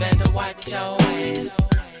niggas better watch your ass.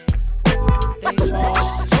 They smart.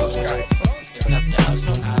 It's up to us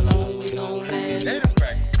on how long we gon' last.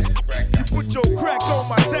 You put your crack on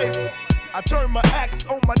my table. I turn my axe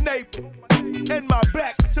on my neighbor and my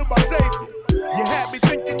back to my savior. You had me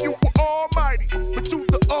thinking you were almighty, but you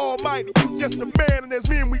the almighty. You just a man and there's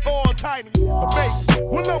me and we all tiny. But baby,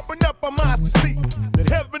 we'll open up our minds to see that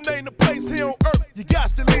heaven ain't a place here on earth. You got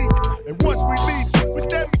to leave. And once we leave, we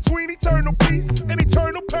stand between eternal peace and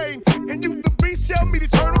eternal pain. And you the beast shall meet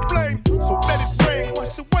eternal flame. So let it rain,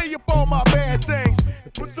 wash away up all my bad things.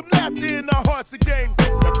 And put some laughter in our hearts again.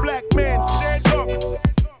 The black man, stand up.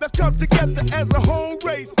 Let's come together as a whole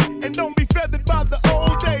race and don't be feathered by the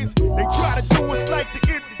old days. They try to do us like the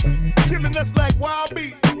Indians, killing us like wild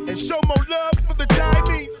beasts, and show more love for the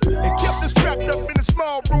Chinese. And kept us trapped up in a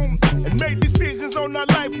small room and made decisions on our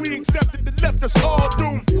life we accepted that left us all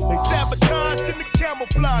doomed. They sabotaged in the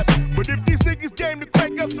camouflage, but if these niggas came to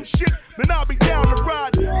crank up some shit, then I'll be down to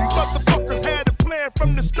ride. These motherfuckers had a plan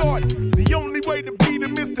from the start. The only way to beat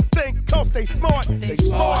them is to think, cause they smart. They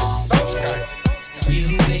smart. You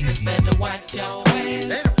niggas better watch your ass.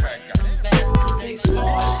 Them bastards, they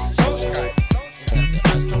smart. It's up to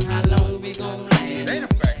us on how long we gon' last.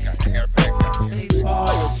 They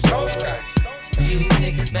smart. You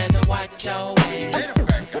niggas better watch your ass.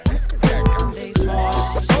 They smart.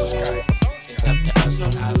 It's up to us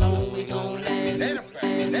on how long we gon' last.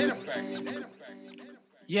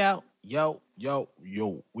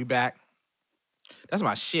 Yo. We back. That's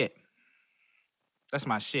my shit.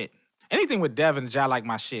 Anything with Devin, I like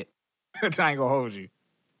my shit. I ain't gonna hold you.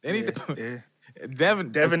 Anything. Yeah.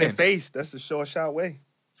 Devin in face. That's the short shot way.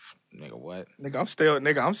 Nigga, what? I was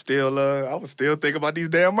still thinking about these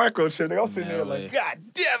damn microchips. Nigga, I'm sitting there like, God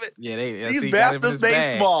damn it. Yeah, they these bastards,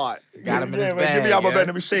 they smart. Got him in his bag. Give me out my bag.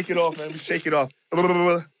 Let me shake it off, man. Let me shake it off.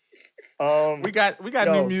 We got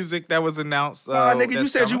new music that was announced. Nigga, you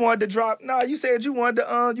said you wanted to drop. You said you wanted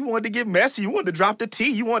to get messy. You wanted to drop the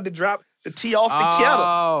tea. You wanted to drop the tea off the kettle.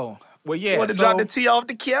 Oh. Well, yeah. You want to drop the tea off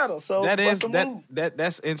the kettle. So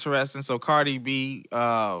that's interesting. So Cardi B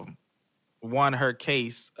won her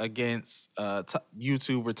case against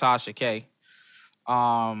YouTuber Tasha K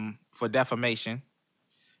for defamation,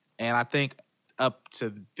 and I think up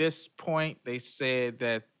to this point they said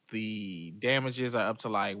that the damages are up to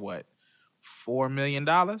like what, $4 million?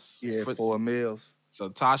 Yeah, $4 million. So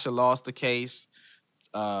Tasha lost the case.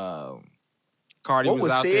 Cardi what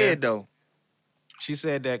was out said there. Though? She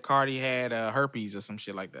said that Cardi had herpes or some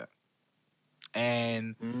shit like that.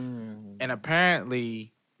 And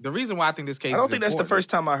apparently, the reason why I think this case I don't think that's the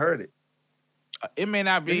first time I heard it. It may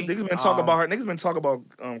not be. Niggas been talking about her. Niggas been talking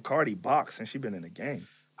about Cardi box since she been in the game.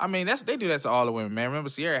 I mean, they do that to all the women, man. Remember,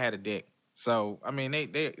 Sierra had a dick. So, I mean,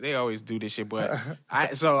 they always do this shit. But,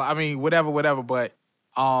 whatever. But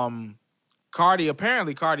Cardi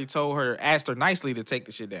told her, asked her nicely to take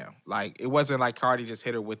the shit down. Like, it wasn't like Cardi just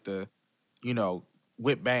hit her with the,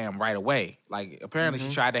 whip bam right away. Like, apparently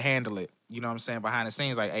she tried to handle it, you know what I'm saying, behind the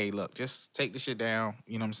scenes, like, hey, look, just take the shit down,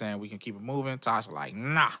 you know what I'm saying, we can keep it moving. Tasha like,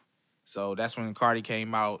 nah. So that's when Cardi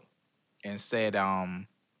came out and said,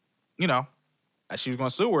 she was gonna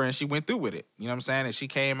sue her, and she went through with it. You know what I'm saying? And she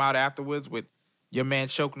came out afterwards with "Your Man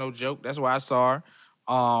Choke No Joke." That's where I saw her.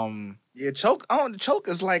 Yeah, Choke. Choke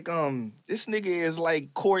is like this nigga is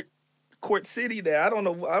like Court City there. I don't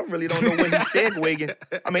know. I really don't know where he's segueing.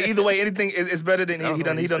 I mean, either way, anything is better than he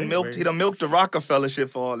done milked the Rockefeller shit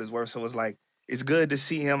for all his worth. So it's like it's good to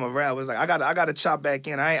see him around. It's like I gotta chop back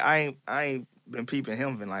in. I ain't been peeping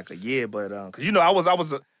him in like a year, but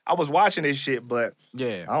cause I was watching this shit, but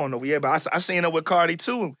yeah, I don't know. Yeah, but I seen him with Cardi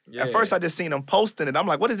too. Yeah. At first, I just seen him posting it. I'm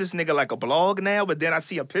like, what is this nigga, like a blog now? But then I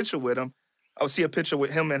see a picture with him. I see a picture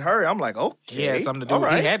with him and her. I'm like, okay. He had something to do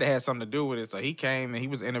with it. He had to have something to do with it. So he came and he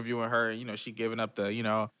was interviewing her. You know, she giving up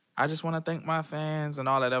the, I just want to thank my fans and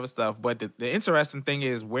all that other stuff. But the interesting thing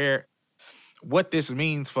is what this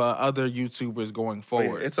means for other YouTubers going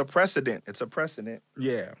forward. It's a precedent.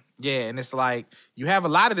 Yeah. Yeah. And it's like, you have a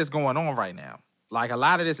lot of this going on right now. Like a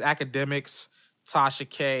lot of this academics, Tasha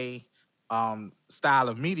K, style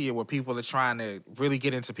of media where people are trying to really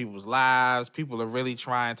get into people's lives. People are really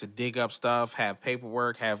trying to dig up stuff, have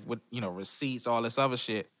paperwork, have receipts, all this other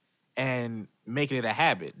shit, and making it a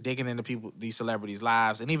habit, digging into these celebrities'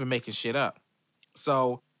 lives, and even making shit up.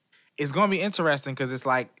 So it's gonna be interesting because it's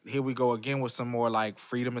like, here we go again with some more like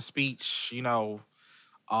freedom of speech,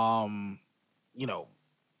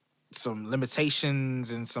 some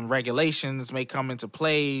limitations and some regulations may come into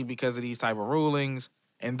play because of these type of rulings.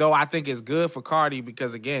 And though I think it's good for Cardi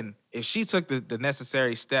because, again, if she took the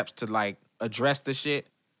necessary steps to, like, address the shit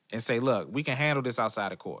and say, look, we can handle this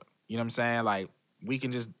outside of court. You know what I'm saying? Like, we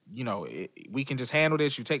can just, we can just handle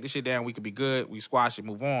this. You take the shit down. We could be good. We squash it,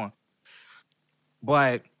 move on.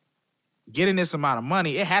 But getting this amount of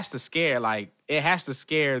money, it has to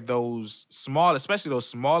scare those small, especially those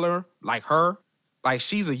smaller, like her. Like,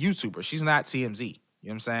 she's a YouTuber. She's not TMZ. You know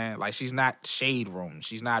what I'm saying? Like, she's not Shade Room.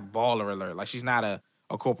 She's not Baller Alert. Like, she's not a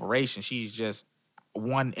corporation. She's just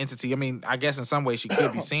one entity. I mean, I guess in some ways she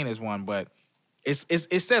could be seen as one, but it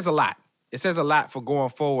says a lot. It says a lot for going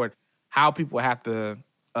forward, how people have to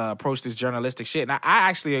approach this journalistic shit. And I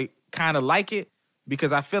actually kind of like it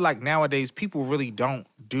because I feel like nowadays people really don't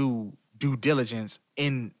do due diligence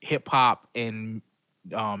in hip-hop and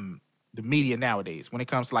the media nowadays when it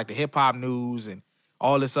comes to like the hip-hop news and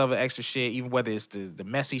all this other extra shit, even whether it's the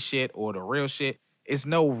messy shit or the real shit. It's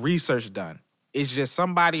no research done. It's just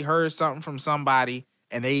somebody heard something from somebody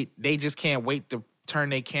and they just can't wait to turn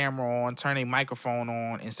their camera on, turn their microphone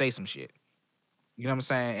on, and say some shit. You know what I'm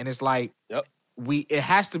saying? And it's like, it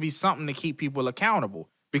has to be something to keep people accountable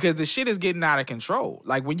because the shit is getting out of control.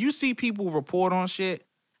 Like when you see people report on shit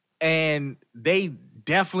and they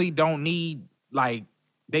definitely don't need, like,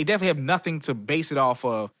 they definitely have nothing to base it off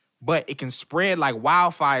of, but it can spread like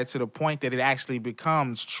wildfire to the point that it actually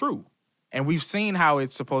becomes true. And we've seen how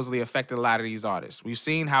it's supposedly affected a lot of these artists. We've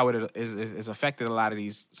seen how it is affected a lot of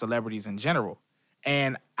these celebrities in general.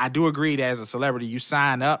 And I do agree that as a celebrity, you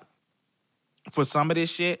sign up for some of this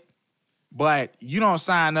shit, but you don't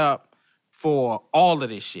sign up for all of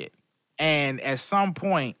this shit. And at some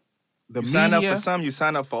point, the media... sign up for some, you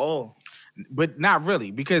sign up for all. But not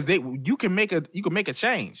really, because you can make a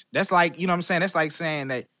change. That's like, you know what I'm saying? That's like saying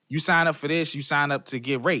that you sign up for this, you sign up to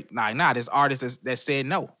get raped. Nah, there's artists that said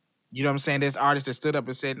no. You know what I'm saying? There's artists that stood up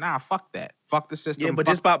and said, nah, fuck that. Fuck the system. Yeah, but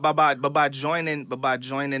just by joining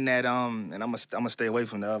that, and I'm gonna stay away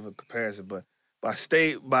from the other comparison, but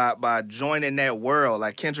by joining that world,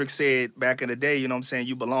 like Kendrick said back in the day, you know what I'm saying,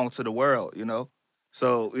 you belong to the world, you know?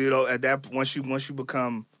 So, at that once you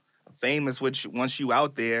become famous, once you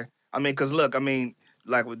out there, I mean, cause look, I mean,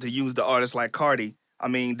 like to use the artist like Cardi, I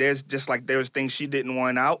mean, there's things she didn't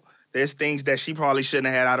want out. There's things that she probably shouldn't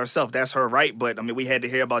have had out herself. That's her right. But, I mean, we had to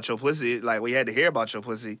hear about your pussy. Like, we had to hear about your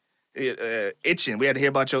pussy itching. We had to hear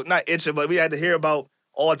about not itching, but we had to hear about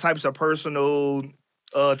all types of personal,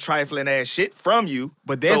 trifling ass shit from you.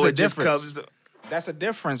 But there's a difference. That's a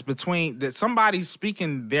difference between somebody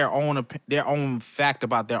speaking their own fact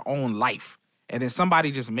about their own life. And then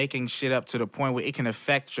somebody just making shit up to the point where it can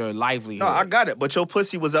affect your livelihood. No, I got it. But your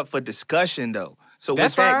pussy was up for discussion, though. So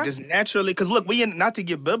that's with that, fine. just naturally, because look, not to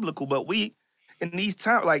get biblical, but we, in these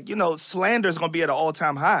times, like, slander is going to be at an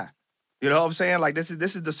all-time high. You know what I'm saying? Like, this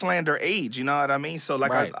is the slander age, you know what I mean? So,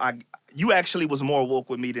 like, right. You actually was more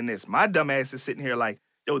woke with me than this. My dumb ass is sitting here like,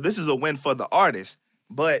 yo, this is a win for the artist.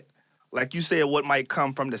 But, like you said, what might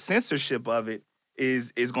come from the censorship of it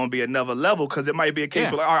is going to be another level, because it might be a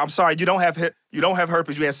case where, like, all right, I'm sorry, you don't have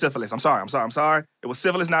herpes, you had syphilis. I'm sorry. It was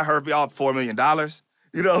syphilis, not herpes, all $4 million.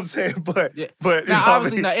 You know what I'm saying? But now,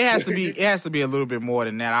 obviously, no, it has to be a little bit more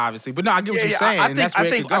than that, obviously. But no, I get what you're saying.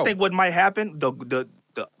 I think what might happen,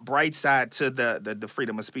 the bright side to the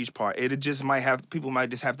freedom of speech part. It just people might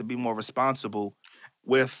just have to be more responsible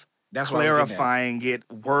with clarifying it,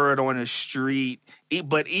 word on the street.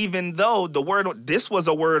 But even though this was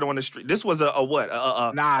a word on the street, this was a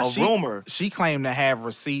rumor. She claimed to have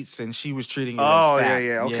receipts and she was treating it as fact.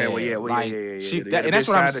 Okay, and that's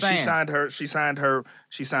what I'm saying. She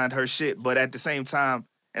signed her shit, but at the same time,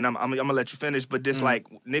 and I'm gonna let you finish, but just like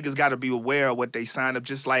niggas gotta be aware of what they sign up,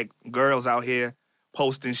 just like girls out here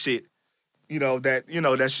posting shit.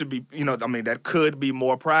 That should be, that could be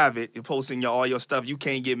more private. You're posting all your stuff. You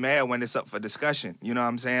can't get mad when it's up for discussion. You know what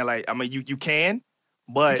I'm saying? Like, you can,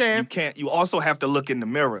 but you can't. You also have to look in the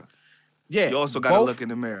mirror. Yeah. You also got to look in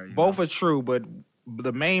the mirror. Both are true, but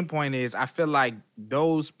the main point is I feel like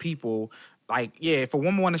those people, like, yeah, if a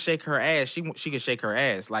woman want to shake her ass, she can shake her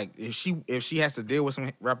ass. Like, if she has to deal with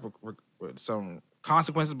some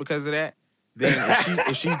consequences because of that, then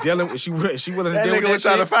if she willing to deal with that was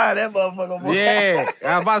trying to find that motherfucker. Boy. Yeah,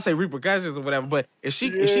 I was about to say repercussions or whatever, but if she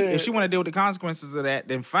want to deal with the consequences of that,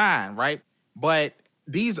 then fine, right? But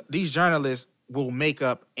these journalists will make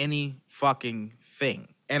up any fucking thing,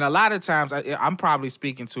 and a lot of times I'm probably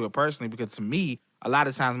speaking to it personally because to me, a lot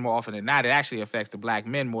of times more often than not, it actually affects the black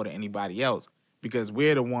men more than anybody else because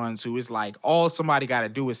we're the ones who is like all somebody got to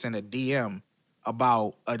do is send a DM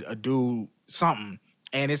about a dude something,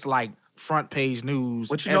 and it's like front page news.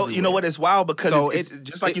 But you know what? It's wild because it's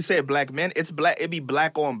just like you said, black men. It's black. It be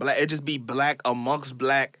black on black. It just be black amongst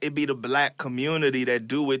black. It be the black community that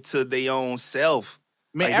do it to their own self.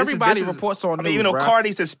 Man, like, everybody reports on. Even though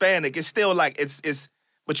Cardi's Hispanic, it's still like it's.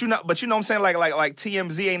 But you know what I'm saying? Like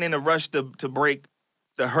TMZ ain't in a rush to break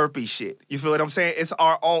the herpes shit. You feel what I'm saying? It's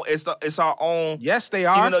our own. It's our own. Yes, they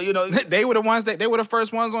are. Even though, they were the ones they were the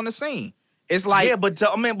first ones on the scene. It's like but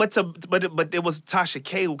it was Tasha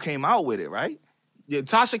K who came out with it, right? Yeah,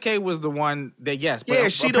 Tasha K was the one that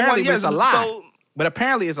she the one. Yes, it's a lie. But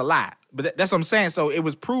apparently it's a lie. But that's what I'm saying. So it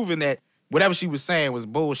was proven that whatever she was saying was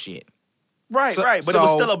bullshit. Right. But it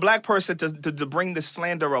was still a black person to bring the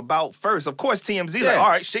slander about first. Of course, TMZ like, all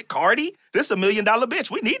right, shit, Cardi, this $1 million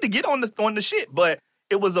bitch. We need to get on the shit. But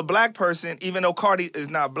it was a black person, even though Cardi is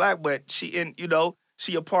not black, but she a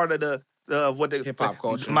part of the hip-hop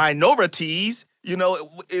culture minorities,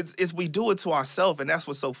 it's we do it to ourselves, and that's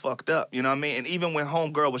what's so fucked up, you know what I mean? And even when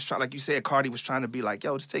homegirl was trying, like you said, Cardi was trying to be like,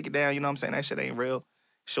 yo, just take it down, you know what I'm saying? That shit ain't real.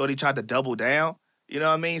 Shorty tried to double down, you know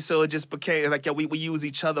what I mean? So it just became like, we use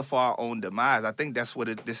each other for our own demise. I think that's what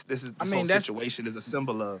this whole situation is a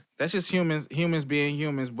symbol of. That's just humans being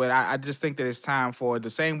humans, but I just think that it's time for the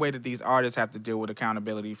same way that these artists have to deal with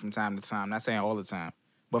accountability from time to time. I'm not saying all the time.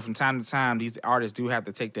 But from time to time, these artists do have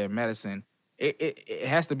to take their medicine. It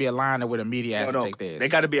has to be aligned where the media has to take theirs. They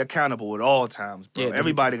got to be accountable at all times, bro. Yeah,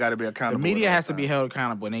 everybody got to be accountable. The media has to be held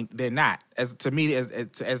accountable, and they're not. As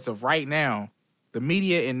of right now, the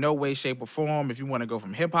media in no way, shape, or form, if you want to go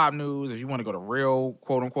from hip-hop news, if you want to go to real,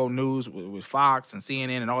 quote-unquote, news with Fox and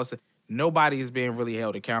CNN and all this, nobody is being really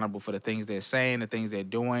held accountable for the things they're saying, the things they're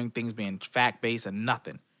doing, things being fact-based and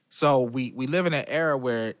nothing. So we live in an era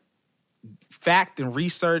where fact and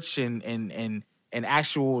research and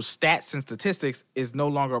actual stats and statistics is no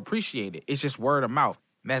longer appreciated. It's just word of mouth.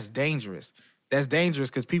 And that's dangerous. That's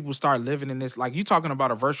dangerous because people start living in this, like you talking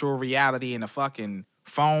about a virtual reality and a fucking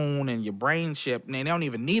phone and your brain chip. Man, they don't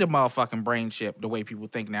even need a motherfucking brain chip the way people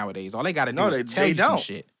think nowadays. All they got to do is tell you some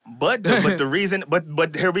shit. But the reason,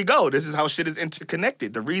 but here we go. This is how shit is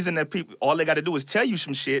interconnected. The reason that people, all they got to do is tell you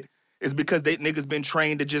some shit is because they niggas been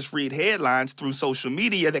trained to just read headlines through social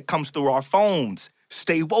media that comes through our phones.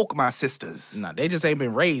 Stay woke, my sisters. Nah, they just ain't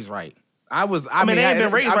been raised right. I mean, they ain't been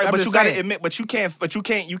raised right, but you gotta admit, but you can't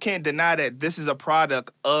deny that this is a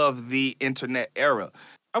product of the internet era.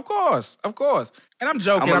 Of course. And I'm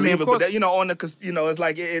joking. I mean, of course, it's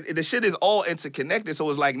like the shit is all interconnected. So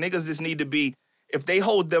it's like niggas just need to be, if they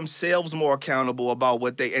hold themselves more accountable about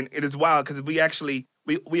what they, and it is wild because we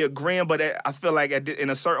agreeing, but I feel like in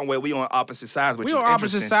a certain way we on opposite sides. Which we is on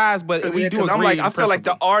opposite sides, but we do agree. I feel like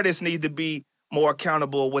the artists need to be more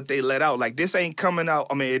accountable of what they let out. Like this ain't coming out.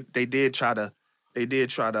 I mean, they did leak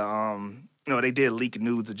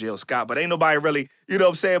nudes of Jill Scott, but ain't nobody really, you know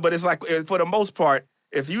what I'm saying? But it's like for the most part,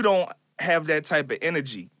 if you don't have that type of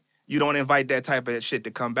energy, you don't invite that type of shit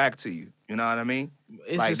to come back to you. You know what I mean?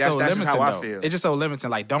 It's like, just that's just how I feel. It's just so limiting.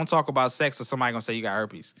 Like, don't talk about sex or somebody gonna say you got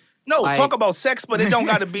herpes. No, talk about sex, but it don't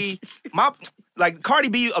gotta be like Cardi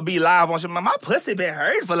B will be live on shit. My pussy been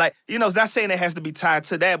hurt for it's not saying it has to be tied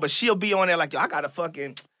to that, but she'll be on there like, yo, I got a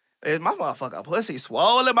fucking My motherfucker pussy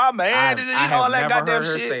swollen, my man. I have all that never goddamn heard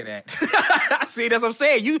her shit. say that. See, that's what I'm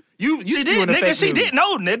saying. You She did, nigga. She did.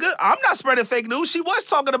 No, nigga. I'm not spreading fake news. She was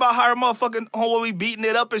talking about how her motherfucking homie beating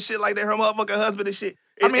it up and shit like that. Her motherfucking husband and shit.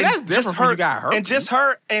 I mean, that's different when you got herpes.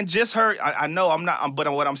 And just her. I know I'm not.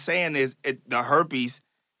 But what I'm saying is, the herpes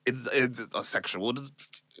is a sexual.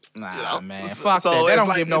 Nah, man. Fuck that. They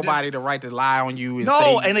don't give nobody the right to lie on you. And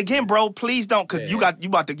and again, bro, please don't, cause you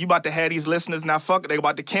about to have these listeners now. Fuck it, they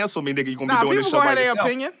about to cancel me, nigga. You gonna be doing this show by yourself.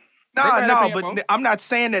 Opinion. But I'm not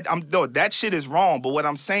saying that. That shit is wrong. But what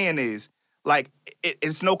I'm saying is, like,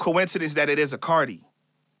 it's no coincidence that it is a Cardi.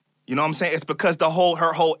 You know what I'm saying? It's because her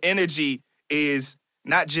whole energy is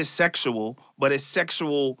not just sexual, but it's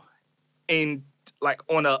sexual in like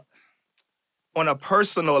on a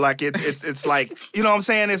personal, like it's like, you know what I'm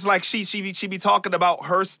saying? It's like she be talking about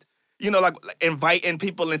her, like inviting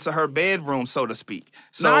people into her bedroom, so to speak.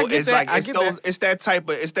 So it's that. Like it's that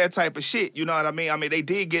type of shit. You know what I mean? I mean they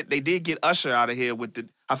did get Usher out of here with the.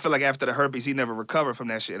 I feel like after the herpes, he never recovered from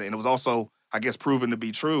that shit, and it was also, I guess, proven to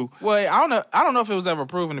be true. Well, I don't know if it was ever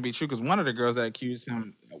proven to be true, because one of the girls that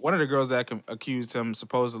accused him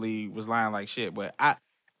supposedly was lying like shit. But I'm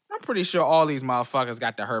pretty sure all these motherfuckers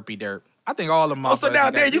got the herpy dirt. I think all the motherfuckers. So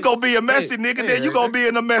now there you gonna be a messy nigga. There you gonna be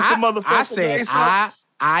in a messy motherfucker. I said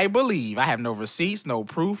I believe. I have no receipts, no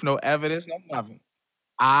proof, no evidence, no nothing.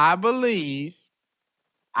 I believe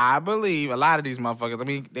a lot of these motherfuckers. I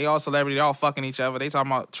mean, they all celebrity, they all fucking each other. They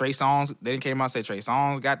talking about Trey Songz. They didn't came out and say Trey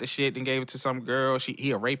Songz got the shit and gave it to some girl.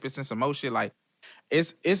 He a rapist and some more shit. Like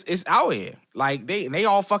it's out here. Like they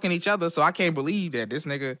all fucking each other. So I can't believe that this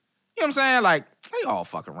nigga. You know what I'm saying? Like, they all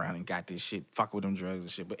fucking around and got this shit, fucking with them drugs and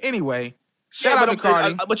shit. But anyway, shout out to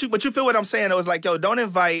Cardi. But you feel what I'm saying? It was like, yo, don't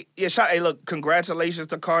invite. Yeah, hey, look, congratulations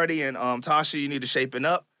to Cardi and Tasha. You need to shaping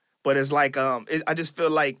up. But it's like, I just feel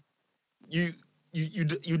like you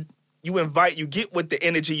invite, you get with the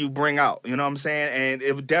energy you bring out. You know what I'm saying? And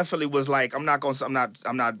it definitely was like, I'm not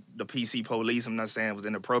the PC police. I'm not saying it was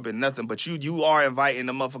inappropriate, nothing. But you are inviting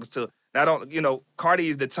the motherfuckers to. Cardi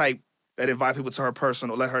is the type that invite people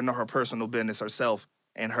to let her know her personal business herself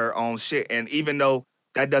and her own shit. And even though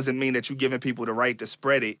that doesn't mean that you're giving people the right to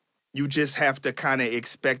spread it, you just have to kind of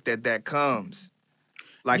expect that comes.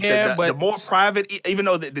 Like the more private, even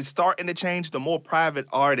though it's starting to change, the more private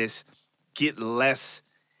artists get less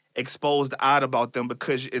exposed out about them,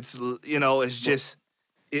 because it's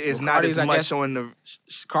not as much on the.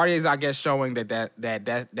 Cardi is, I guess, showing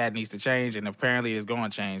that needs to change, and apparently it's going to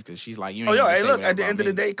change, because she's like, hey, look, at the end of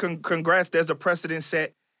the day, congrats. There's a precedent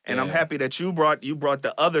set, and I'm happy that you brought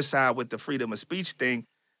the other side with the freedom of speech thing,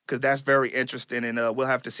 because that's very interesting, and we'll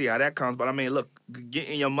have to see how that comes. But I mean, look,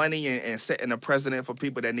 getting your money and setting a precedent for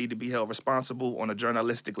people that need to be held responsible on a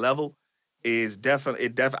journalistic level is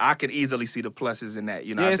definitely. I could easily see the pluses in that.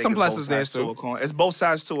 I think some pluses there too. It's both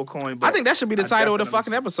sides to a coin. But I think that should be the title of the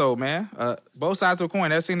fucking episode, man. Both sides to a coin.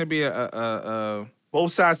 That seemed to be a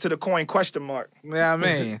both sides to the coin ? Yeah, I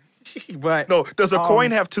mean, but no, does a coin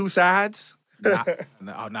have two sides?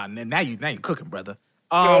 Nah, now you cooking, brother.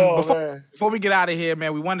 Before we get out of here,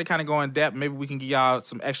 man, we wanted to kind of go in depth. Maybe we can give y'all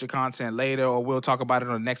some extra content later, or we'll talk about it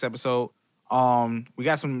on the next episode. We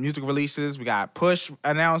got some music releases. We got Push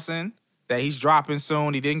announcing that he's dropping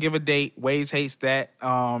soon. He didn't give a date. Waze hates that.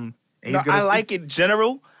 I like it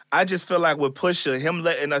general. I just feel like with Pusha, him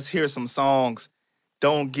letting us hear some songs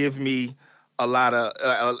don't give me a lot of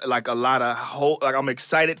hope. Like, I'm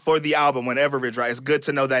excited for the album whenever it drops. It's good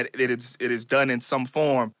to know that it is done in some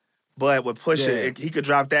form. But with Pusha, he could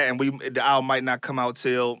drop that, and the album might not come out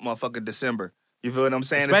till motherfucking December. You feel what I'm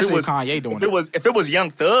saying? Especially if Kanye doing it. If it was Young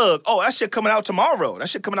Thug, that shit coming out tomorrow. That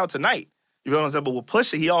shit coming out tonight. You know what I'm saying? But with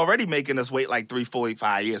Pusha, he already making us wait like 3, 4,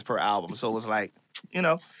 5 years per album. So it's like,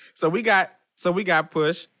 So we got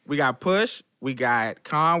Push. We got Push. We got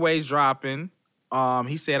Conway's dropping.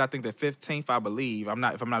 He said, I think the 15th, I believe. If I'm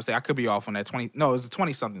not mistaken, I could be off on that 20. No, it's the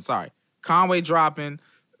 20-something. Sorry. Conway dropping.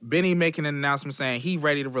 Benny making an announcement saying he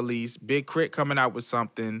ready to release. Big Crit coming out with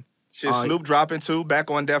something. Shit, Snoop dropping too, back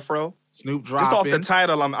on Death Row. Snoop dropping. Just off the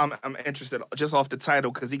title, I'm interested. Just off the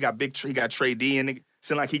title, because he got Trey D in it.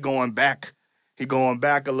 Seems like he going back. He going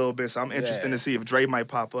back a little bit, so I'm interested to see if Dre might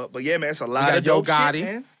pop up. But yeah, man, it's a lot of dope shit,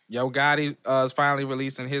 man. Yo Gotti is finally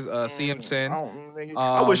releasing his CM10.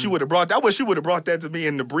 I wish you would have brought that. I wish you would have brought that to me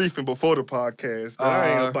in the briefing before the podcast. There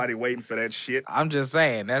ain't nobody waiting for that shit. I'm just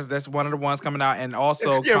saying that's one of the ones coming out, and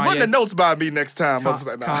also run the notes by me next time.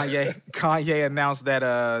 Kanye announced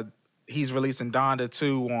that he's releasing Donda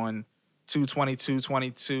 2 on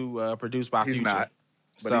 2/22/22, produced by Future. He's not.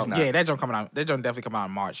 Yeah, that joint coming out. That joint definitely coming out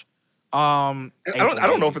in March. I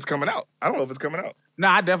don't know if it's coming out. No,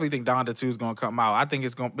 I definitely think Donda 2 is gonna come out. I think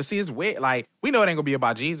it's gonna, but see, it's weird. Like, we know it ain't gonna be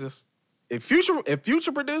about Jesus. If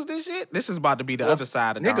Future produced this shit, this is about to be the other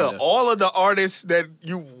side of nigga. Donda. All of the artists that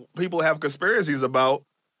people have conspiracies about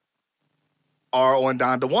are on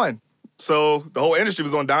Donda 1. So the whole industry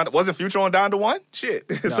was on Donda. Wasn't Future on Donda 1? Shit.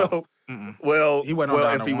 No. So, He wasn't on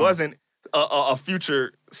Donda if he 1. wasn't a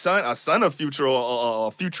future son of Future or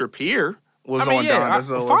a future peer was on Donda.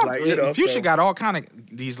 So it's like, Future got all kind of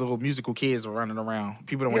these little musical kids running around.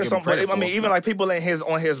 People don't want to give him credit for it. Even like people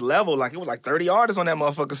on his level, like it was like 30 artists on that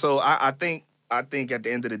motherfucker. So I think at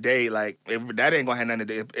the end of the day, like that ain't gonna have nothing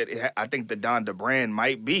to do. I think the Donda brand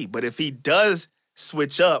might be, but if he does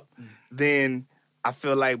switch up, then I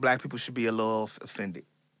feel like black people should be a little offended.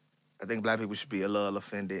 I think black people should be a little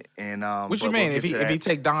offended. And what you mean if he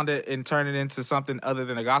take Donda and turn it into something other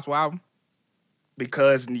than a gospel album?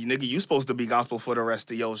 Because nigga, you supposed to be gospel for the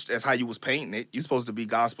rest of your. That's how you was painting it. You supposed to be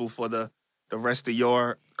gospel for the rest of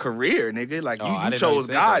your career, nigga. Like you chose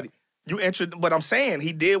God. You entered. But I'm saying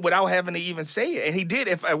he did without having to even say it, and he did.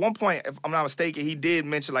 If at one point, if I'm not mistaken, he did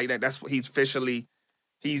mention like that. That's what he's officially.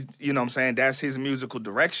 He's, you know what I'm saying, that's his musical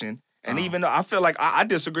direction. And even though I feel like I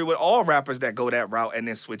disagree with all rappers that go that route and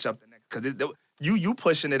then switch up the next, because you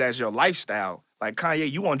pushing it as your lifestyle. Like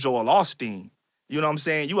Kanye, you on Joel Osteen. You know what I'm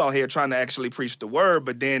saying? You out here trying to actually preach the word,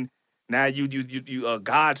 but then now you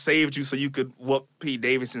God saved you so you could whoop Pete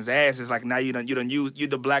Davidson's ass. It's like now you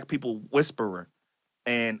the black people whisperer.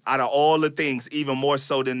 And out of all the things, even more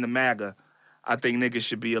so than the MAGA, I think niggas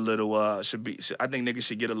should be a little I think niggas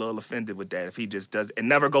should get a little offended with that if he just does and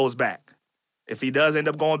never goes back. If he does end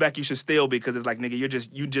up going back, you should still, because it's like, nigga,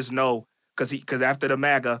 you just know, because after the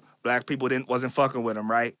MAGA, black people wasn't fucking with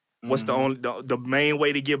him, right? What's the main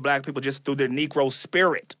way to get black people just through their Negro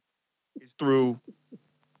spirit is through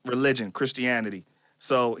religion, Christianity.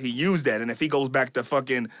 So he used that, and if he goes back to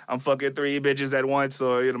I'm fucking 3 bitches at once,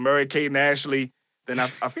 or Mary Kate and Ashley, then I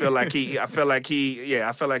feel like he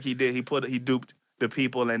did. He duped the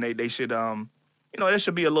people, and they should there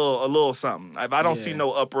should be a little something. If I don't see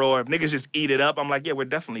no uproar, if niggas just eat it up, I'm like, yeah, we're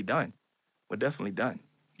definitely done. We're definitely done.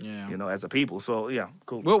 Yeah. As a people. So yeah,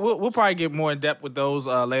 cool. We'll probably get more in depth with those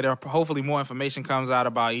later. Hopefully more information comes out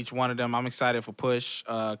about each one of them. I'm excited for Push.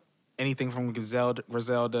 Anything from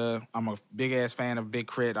Griselda. I'm a big ass fan of Big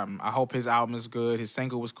Crit. I hope his album is good. His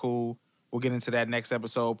single was cool. We'll get into that next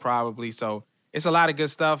episode probably. So it's a lot of good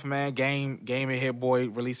stuff, man. Game and Hit Boy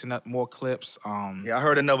releasing up more clips. I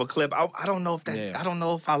heard another clip. I don't know if that. Yeah. I don't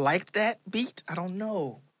know if I liked that beat. I don't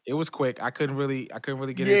know. It was quick. I couldn't really get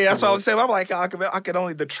into it. Yeah, that's what I was saying. I'm like, I could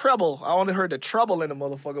only the treble. I only heard the treble in the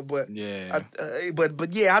motherfucker, but yeah.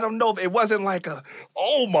 But yeah, I don't know. It wasn't like a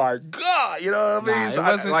oh my god, you know what I mean?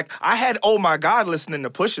 Nah, so I had oh my god listening to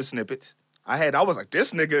Pusha snippets. I was like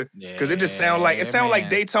this nigga because it just sounded like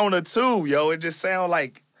Daytona 2, yo. It just sounded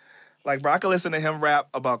like bro, I could listen to him rap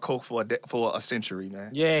about coke for a century, man.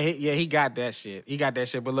 Yeah, he got that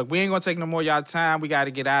shit. But look, we ain't gonna take no more of y'all time. We got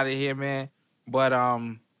to get out of here, man. But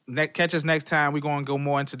catch us next time. We're gonna go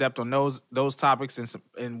more into depth on those topics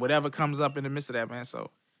and whatever comes up in the midst of that, man. So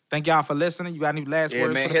thank y'all for listening. You got any last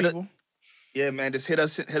words for the people? Yeah, man. Just hit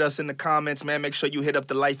us in the comments, man. Make sure you hit up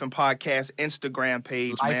the Life and Podcast Instagram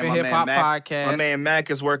page, Life man. and Hip Hop Podcast. My man Mac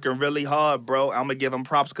is working really hard, bro. I'm gonna give him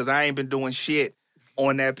props because I ain't been doing shit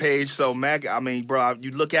on that page. So Mac, I mean, bro,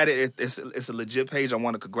 you look at it, it's a legit page. I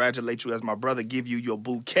want to congratulate you as my brother. Give you your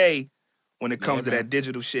bouquet when it comes to that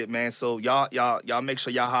digital shit, man. So y'all make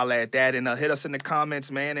sure y'all holler at that and hit us in the comments,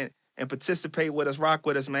 man, and participate with us, rock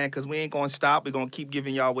with us, man, because we ain't gonna stop. We're gonna keep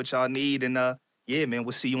giving y'all what y'all need, and yeah, man,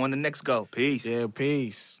 we'll see you on the next go. Peace. Yeah,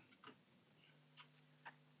 peace.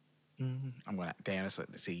 I'm gonna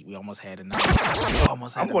see. We almost had a 9.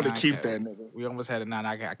 I'm gonna keep that, nigga. We almost had a 9.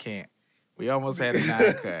 I can't. We almost had a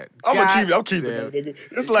 9 cut. I'm keeping that, nigga.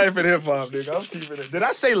 It's Life and Hip Hop, nigga. I'm keeping it. Did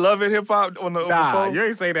I say Love and Hip Hop on the phone? You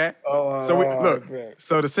ain't say that. So look. Okay.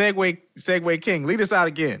 So the segue king, lead us out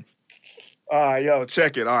again. All right, yo,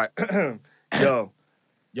 check it. All right, yo,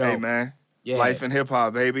 hey man, Life and Hip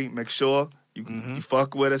Hop, baby. Make sure you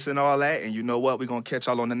fuck with us and all that, and you know what? We're gonna catch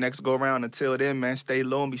y'all on the next go round. Until then, man, stay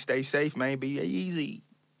low, stay safe, man. Be easy.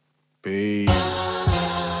 Peace.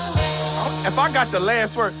 If I got the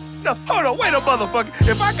last word. No, hold on, wait a motherfucker.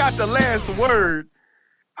 If I got the last word,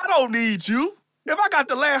 I don't need you. If I got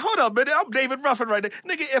the last, hold up, man, I'm David Ruffin right there.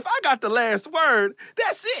 Nigga, if I got the last word,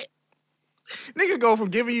 that's it. Nigga go from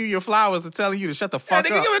giving you your flowers to telling you to shut the fuck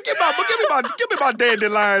nigga, up. Give me my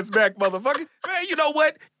dandelions back, motherfucker. Man, you know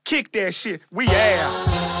what? Kick that shit. We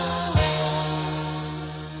out.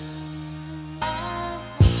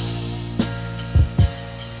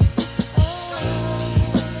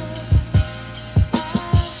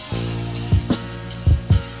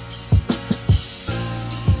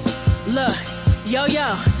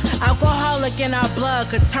 Alcoholic in our blood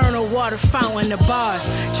could turn a water fountain to bars.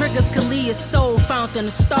 Triggers could lead a soul fountain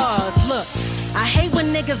to stars. Look, I hate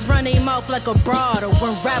when niggas run their mouth like a broad, or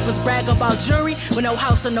when rappers brag about jewelry with no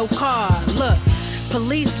house or no car. Look,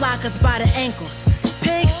 police lock us by the ankles.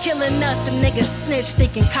 Pigs killing us and niggas snitch,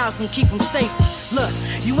 thinking cops can keep them safe. Look,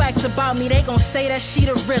 you ask about me, they gon' say that she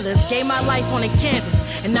the realest. Gave my life on the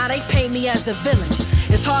canvas, and now they paint me as the villain.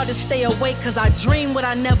 It's hard to stay awake cause I dream what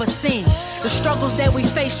I never seen. The struggles that we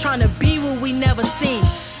face trying to be what we never seen.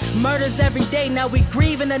 Murders every day, now we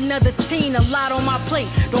grieving another teen. A lot on my plate,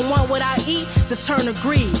 don't want what I eat to turn to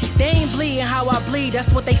greed. They ain't bleeding how I bleed,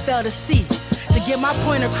 that's what they fail to see. To get my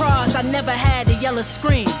point across, I never had to yell or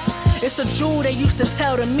scream. It's a jewel they used to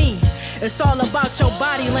tell to me. It's all about your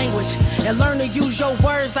body language and learn to use your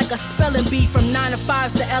words like a spelling bee. From 9 to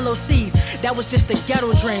 5s to LOCs, that was just a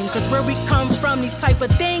ghetto dream. Cause where we come from, these type of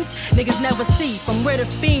things niggas never see. From where the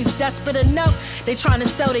fiends desperate enough, they trying to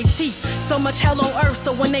sell their teeth. So much hell on earth,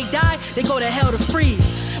 so when they die, they go to hell to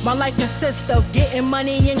freeze. My life consists of getting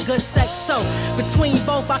money and good sex. So between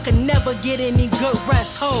both, I could never get any good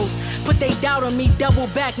rest. Hoes put they doubt on me, double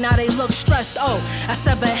back, now they look stressed. Oh, I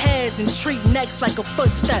sever heads and treat necks like a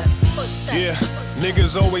footstep. Yeah,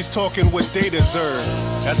 niggas always talking what they deserve.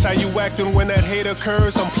 That's how you acting when that hate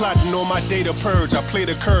occurs. I'm plotting on my data purge. I play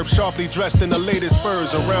the curb, sharply dressed in the latest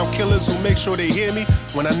furs. Around killers who make sure they hear me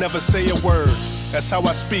when I never say a word. That's how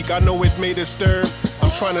I speak, I know it may disturb.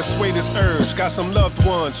 I'm trying to sway this urge. Got some loved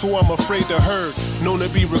ones who I'm afraid to hurt. Known to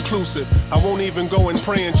be reclusive, I won't even go and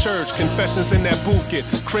pray in church. Confessions in that booth get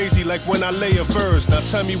crazy like when I lay a verse. Now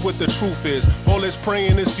tell me what the truth is. All this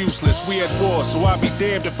praying is useless. We at war, so I'll be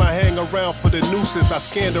damned if I hang around for the nooses. I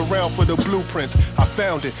scanned around for the blueprints. I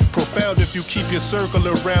found it. Profound if you keep your circle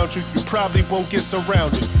around you. You probably won't get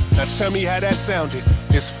surrounded. Now tell me how that sounded.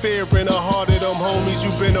 It's fear in the heart of them homies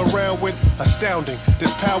you've been around with. Astounding.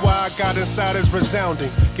 This power I got inside is resounding.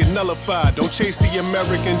 Get nullified. Don't chase the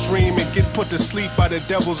American dream and get put to sleep by the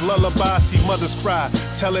devil's lullaby. See mothers cry,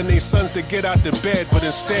 telling their sons to get out the bed, but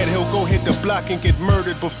instead he'll go hit the block and get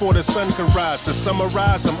murdered before the sun can rise. To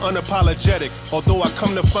summarize, I'm unapologetic. Although I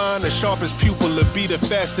come to find the sharpest pupil to be the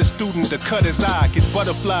fastest student to cut his eye. Get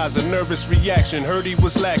butterflies, a nervous reaction. Heard he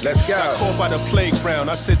was lacking. Let's go. Got caught by the playground.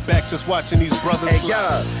 I sit back just watching these brothers. Hey,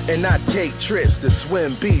 y'all, and I take trips to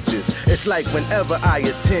swim beaches. It's like whenever I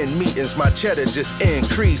attend meetings, my cheddar just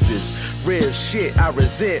increases. Real shit, I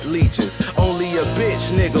resent leeches. Only a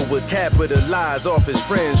bitch nigga would capitalize off his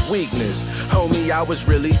friend's weakness. Homie, I was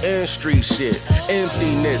really in street shit.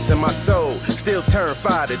 Emptiness in my soul, still turn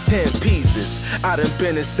 5 to 10 pieces. I done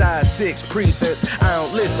been inside 6 precincts. I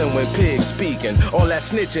don't listen when pigs speaking. All that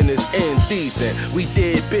snitching is indecent. We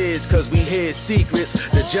did biz cause we hid secrets.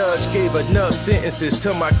 The judge gave enough sentences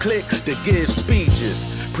to my clique to give speeches.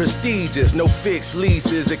 Prestigious, no fixed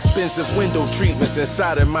leases, expensive window treatments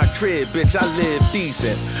inside of my crib, bitch, I live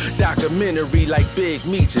decent. Documentary like Big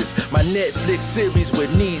Meeches. My Netflix series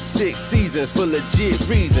would need 6 seasons for legit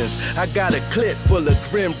reasons. I got a clip full of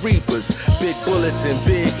grim reapers. Big bullets and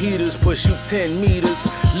big heaters push you 10 meters.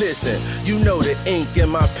 Listen, you know the ink in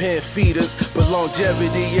my pen feeders, but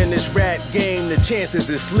longevity in this rap game, the chances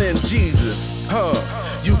is slim Jesus.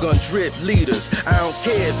 You gon' drip leaders. I don't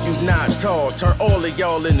care if you not tall. Turn all of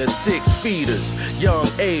y'all into 6 feeders. Young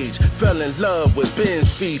age, fell in love with Benz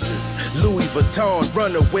features. Louis Vuitton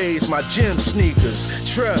runaways, my gym sneakers.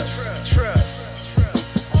 Trust.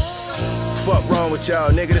 Fuck wrong with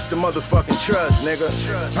y'all, nigga? This the motherfucking trust, nigga.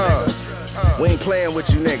 We ain't playing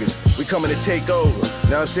with you niggas. We coming to take over. Know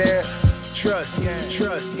what I'm saying? Trust, gang.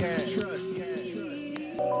 Trust, gang. Trust, gang.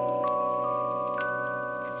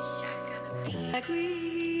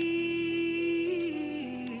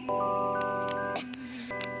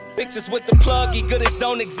 Bitches with the pluggy, goodies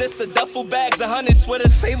don't exist. A duffel bags, 100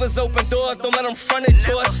 sweaters, favors, open doors, don't let them front it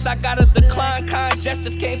to us. I gotta decline, kind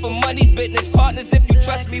gestures came from money business. Partners if you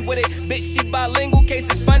trust me with it, bitch, she bilingual,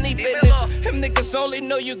 cases funny business. Them niggas only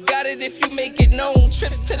know you got it if you make it known.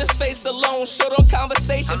 Trips to the face alone, short on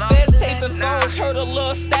conversation, feds taping phones. Heard a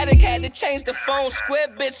little static, had to change the phone. Square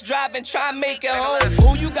bits driving, try and make it home.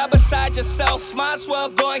 Who you got beside yourself? Might as well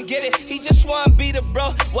go and get it. He just wanna be the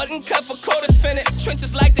bro, wasn't cut for co-defendant.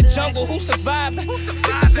 Trenches like the jungle, who surviving?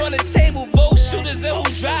 Bitches on the table, both shooters and who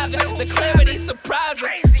driving. The clarity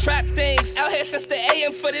surprising. Trap things, out here since the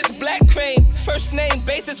AM for this black cream. First name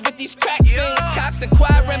basis with these crack fiends. Cops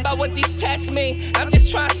inquiring about what these tats mean. I'm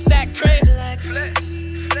just trying to stack cream.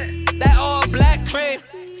 That all black cream.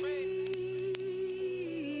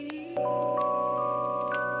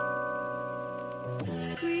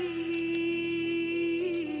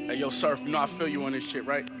 Hey, yo, Surf, you know I feel you on this shit,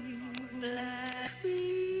 right?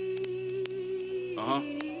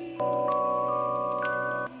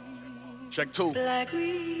 Check 2.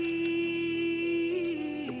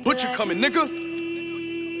 The butcher coming, nigga.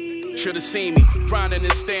 Should've seen me. Grinding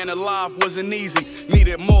and staying alive wasn't easy.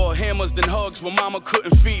 Needed more hammers than hugs when mama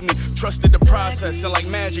couldn't feed me. Trusted the process and like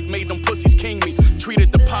magic made them pussies king me.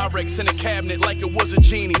 Treated the Pyrex in a cabinet like it was a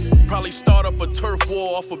genie. Probably start up a turf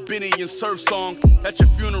war off a Benny and Surf song. At your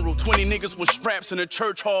funeral, 20 niggas with straps in a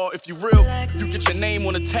church hall. If you real, you get your name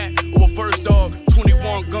on a tat or a verse, dog.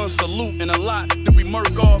 21 gun salute and a lot that we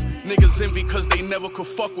murk off. Niggas envy cause they never could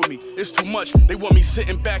fuck with me. It's too much, they want me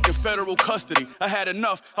sitting back in federal custody. I had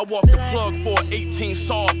enough, I walked the plug for 18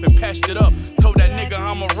 soft and patched it up. Told that nigga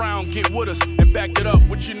I'm around, get with us and backed it up.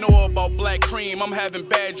 What you know about black cream? I'm having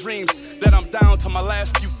bad dreams that I'm down to my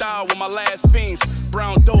last few thou with my last fiends.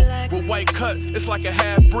 Brown dope with white cut, it's like a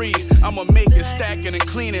half breed. I'ma make it, stack it and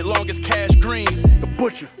clean it long as cash green. The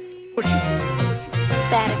butcher.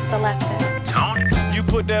 Static selected. You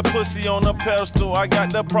put that pussy on a pedestal. I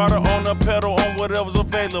got the product on the pedal on whatever's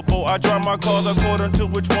available. I drive my cars according to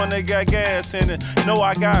which one they got gas in it. No,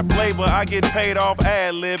 I got flavor, I get paid off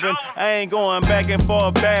ad-libbing. I ain't going back and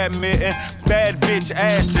forth badminton. Bad bitch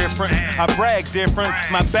ass different. I brag different,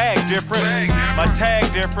 my bag different, my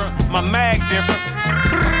tag different, my mag different.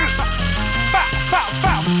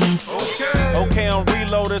 Okay, I'm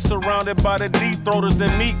reloaded, surrounded by the deep throaters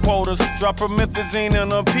that meet quotas. Drop promethazine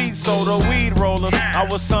in a peat soda, weed rollers. I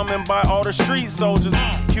was summoned by all the street soldiers.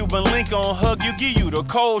 Cuban link on hug you, give you the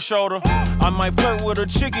cold shoulder. I might flirt with a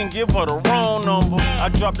chick and give her the wrong number. I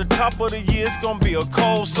drop the top of the year, it's gonna be a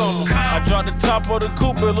cold summer. I drop the top of the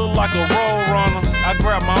coupe, it look like a road runner. I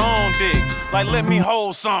grab my own dick, like let me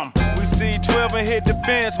hold some. We see 12 and hit the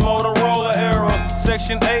fence, Motorola era.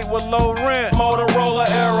 Section 8 with low rent, Motorola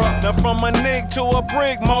era. Now from a nick to a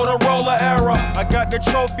brick, Motorola era. I got the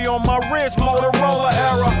trophy on my wrist, Motorola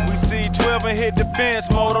era. We see 12 and hit the fence,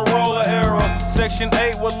 Motorola era. Section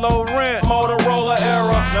 8 with low rent, Motorola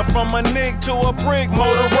era. Now from a nick to a brick,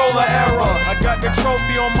 Motorola era. I got the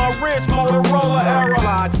trophy on my wrist, Motorola era.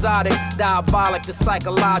 Fly exotic, diabolic, the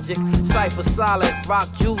psychologic. Cypher solid,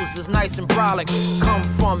 rock juice is nice and brolic. Come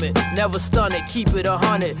from it, never stun it, keep it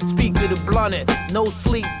 100. Speak to the blunted, no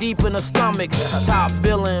sleep deep in the stomach. Top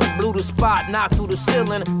billing, blew the spot, knocked through the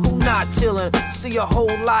ceiling. Who not chillin'? See a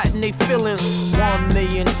whole lot in they feelings. 1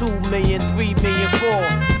 million, 2 million, 3 million, 4,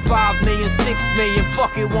 5 million, 6 million,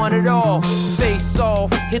 fuck it, want it all. Face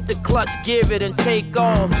off, hit the clutch, give it and take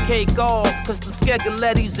off. Cake off, cause the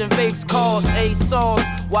Skegalettis and vapes cost A sauce.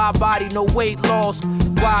 Why body, no weight loss.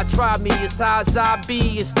 Why try me as high as I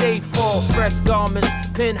be and stay fall. Fresh garments,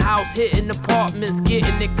 penthouse hitting apartments,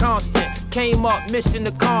 getting it constant. Came up, mission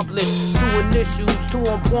accomplished. 2 initials, 2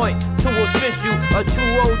 on point, 2 official. A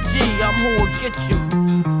true OG, I'm who'll get you.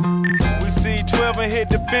 We see 12 and hit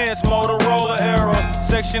the fence, Motorola era.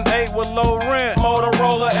 Section 8 with low rent,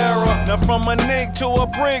 Motorola era. Now from a nick to a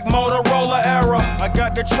brick, Motorola era. I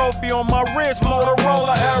got the trophy on my wrist,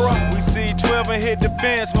 Motorola era. We see 12 and hit the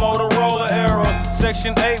fence, Motorola era.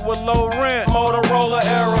 Section 8 with low rent, Motorola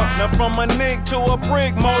era. Now from a nick to a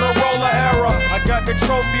brick, Motorola era. I got the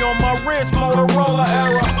trophy on my wrist, Motorola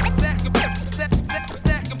era.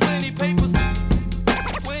 Stacking plenty papers.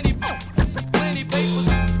 Plenty papers.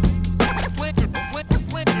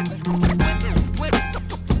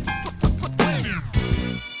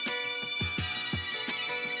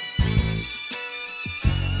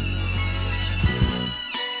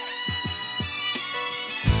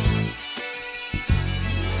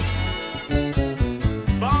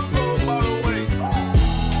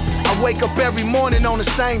 Wake up every morning on the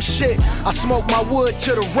same shit. I smoke my wood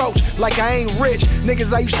to the roach like I ain't rich.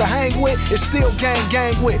 Niggas I used to hang with, it's still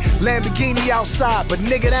gang with. Lamborghini outside, but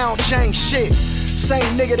nigga, they don't change shit. Same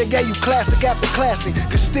nigga that gave you classic after classic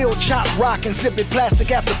could still chop rock and zip it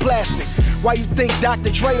plastic after plastic. Why you think Dr.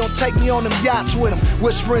 Dre don't take me on them yachts with him?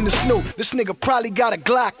 Whispering to Snoop, this nigga probably got a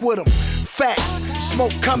Glock with him. Facts,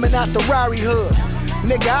 smoke coming out the Rari hood.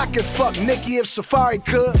 Nigga, I could fuck Nicki if Safari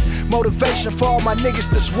could. Motivation for all my niggas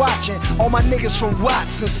that's watching. All my niggas from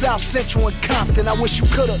Watts and South Central and Compton. I wish you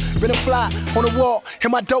could've been a fly on the wall in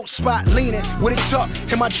my dope spot, leaning with it tucked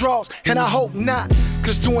in my drawers, and I hope not.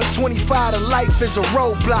 Cause doing 25 to life is a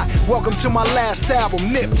roadblock. Welcome to my last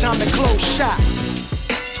album, Nip, time to close shop.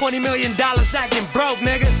 $20 million acting broke,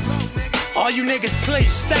 nigga. All you niggas sleep,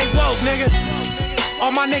 stay woke, nigga.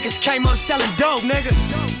 All my niggas came up selling dope, nigga.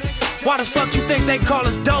 Why the fuck you think they call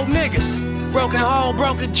us dope niggas? Broken home,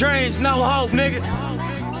 broken dreams, no hope, nigga.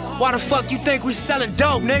 Why the fuck you think we selling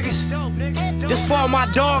dope, niggas? This for all my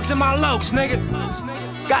dogs and my lokes, nigga.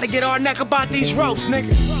 Gotta get our neck about these ropes,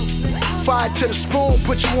 nigga. Fire to the spoon,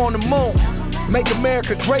 put you on the moon. Make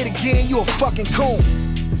America great again, you a fucking coon.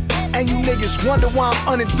 And you niggas wonder why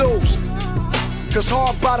I'm unenthused. Cause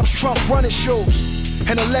hard bottoms trump running shoes.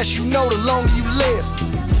 And the less you know, the longer you live.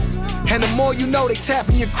 And the more you know, they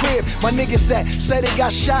tapping your crib. My niggas that say they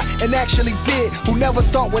got shot and actually did. Who never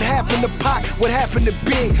thought what happened to Pac, what happened to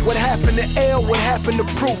Big, what happened to L, what happened to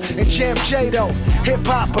Proof, and Jam J though. Hip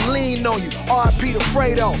hop will lean on you, R.I.P. to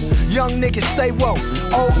Fredo. Young niggas stay woke,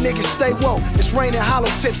 old niggas stay woke. It's raining hollow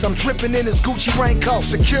tips, I'm dripping in this Gucci raincoat.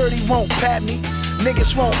 Security won't pat me.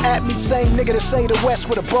 Niggas won't at me, same nigga that say the West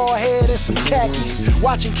with a bald head and some khakis.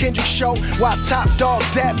 Watching Kendrick show while Top Dog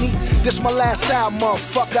dap me. This my last album,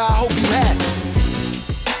 motherfucker, I hope you happy.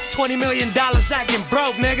 $20 million acting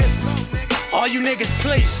broke, nigga. All you niggas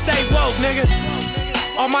sleep, stay woke, nigga.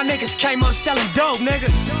 All my niggas came up selling dope,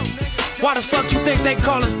 nigga. Why the fuck you think they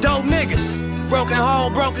call us dope niggas? Broken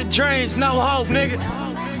home, broken dreams, no hope, nigga.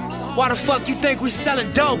 Why the fuck you think we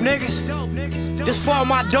selling dope, niggas? This for all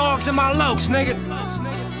my dogs and my lokes, nigga.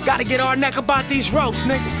 Gotta get our neck about these ropes,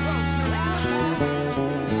 nigga.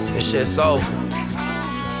 This shit's over.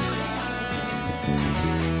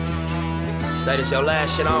 Say this your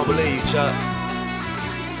last shit, I don't believe you, Chuck.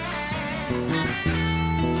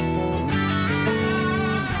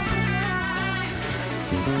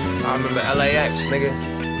 I remember LAX, nigga.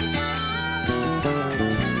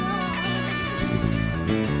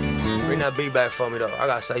 Bring that beat back for me, though. I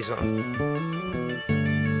gotta say something.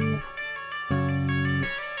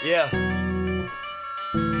 Yeah.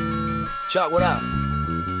 Chuck, what up?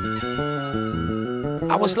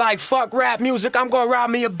 I was like, fuck rap music, I'm gonna rob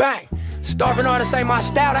me a bank. Starving artists ain't my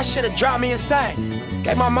style, that shit'll drive me insane.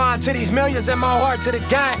 Gave my mind to these millions and my heart to the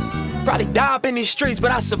gang. Probably die up in these streets,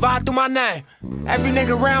 but I survived through my name. Every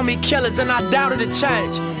nigga around me killers and I doubted a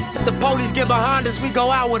change. If the police get behind us, we go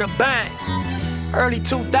out with a bang. Early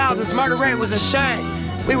 2000s, murder rate was a shame.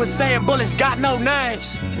 We was saying bullets got no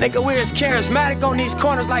names. Nigga, we as charismatic on these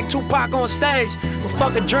corners like Tupac on stage. But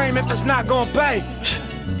fuck a dream if it's not gonna pay.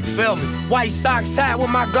 You feel me? White socks hat with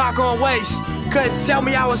my Glock on waist. Couldn't tell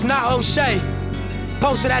me I was not O'Shea.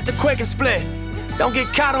 Posted at the Quick and Split. Don't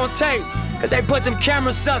get caught on tape, cause they put them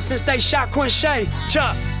cameras up since they shot Quincy.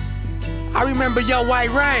 Chuck, I remember your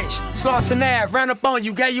White Range. Slauson Ave, ran up on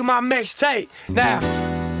you, gave you my mixtape. Now,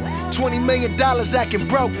 $20 million acting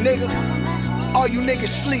broke, nigga. All you niggas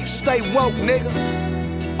sleep, stay woke,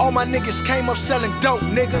 nigga. All my niggas came up selling dope,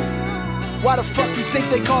 nigga. Why the fuck you think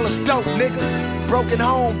they call us dope, nigga? Broken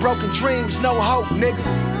home, broken dreams, no hope, nigga.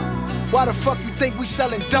 Why the fuck you think we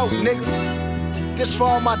selling dope, nigga? This for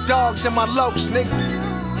all my dogs and my lokes,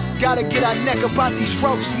 nigga. Gotta get our neck about these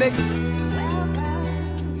ropes, nigga.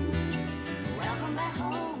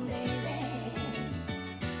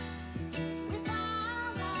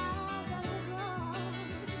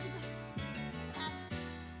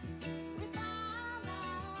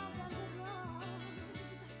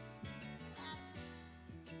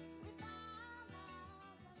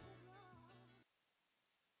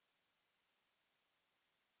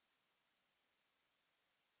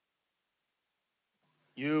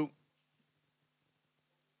 You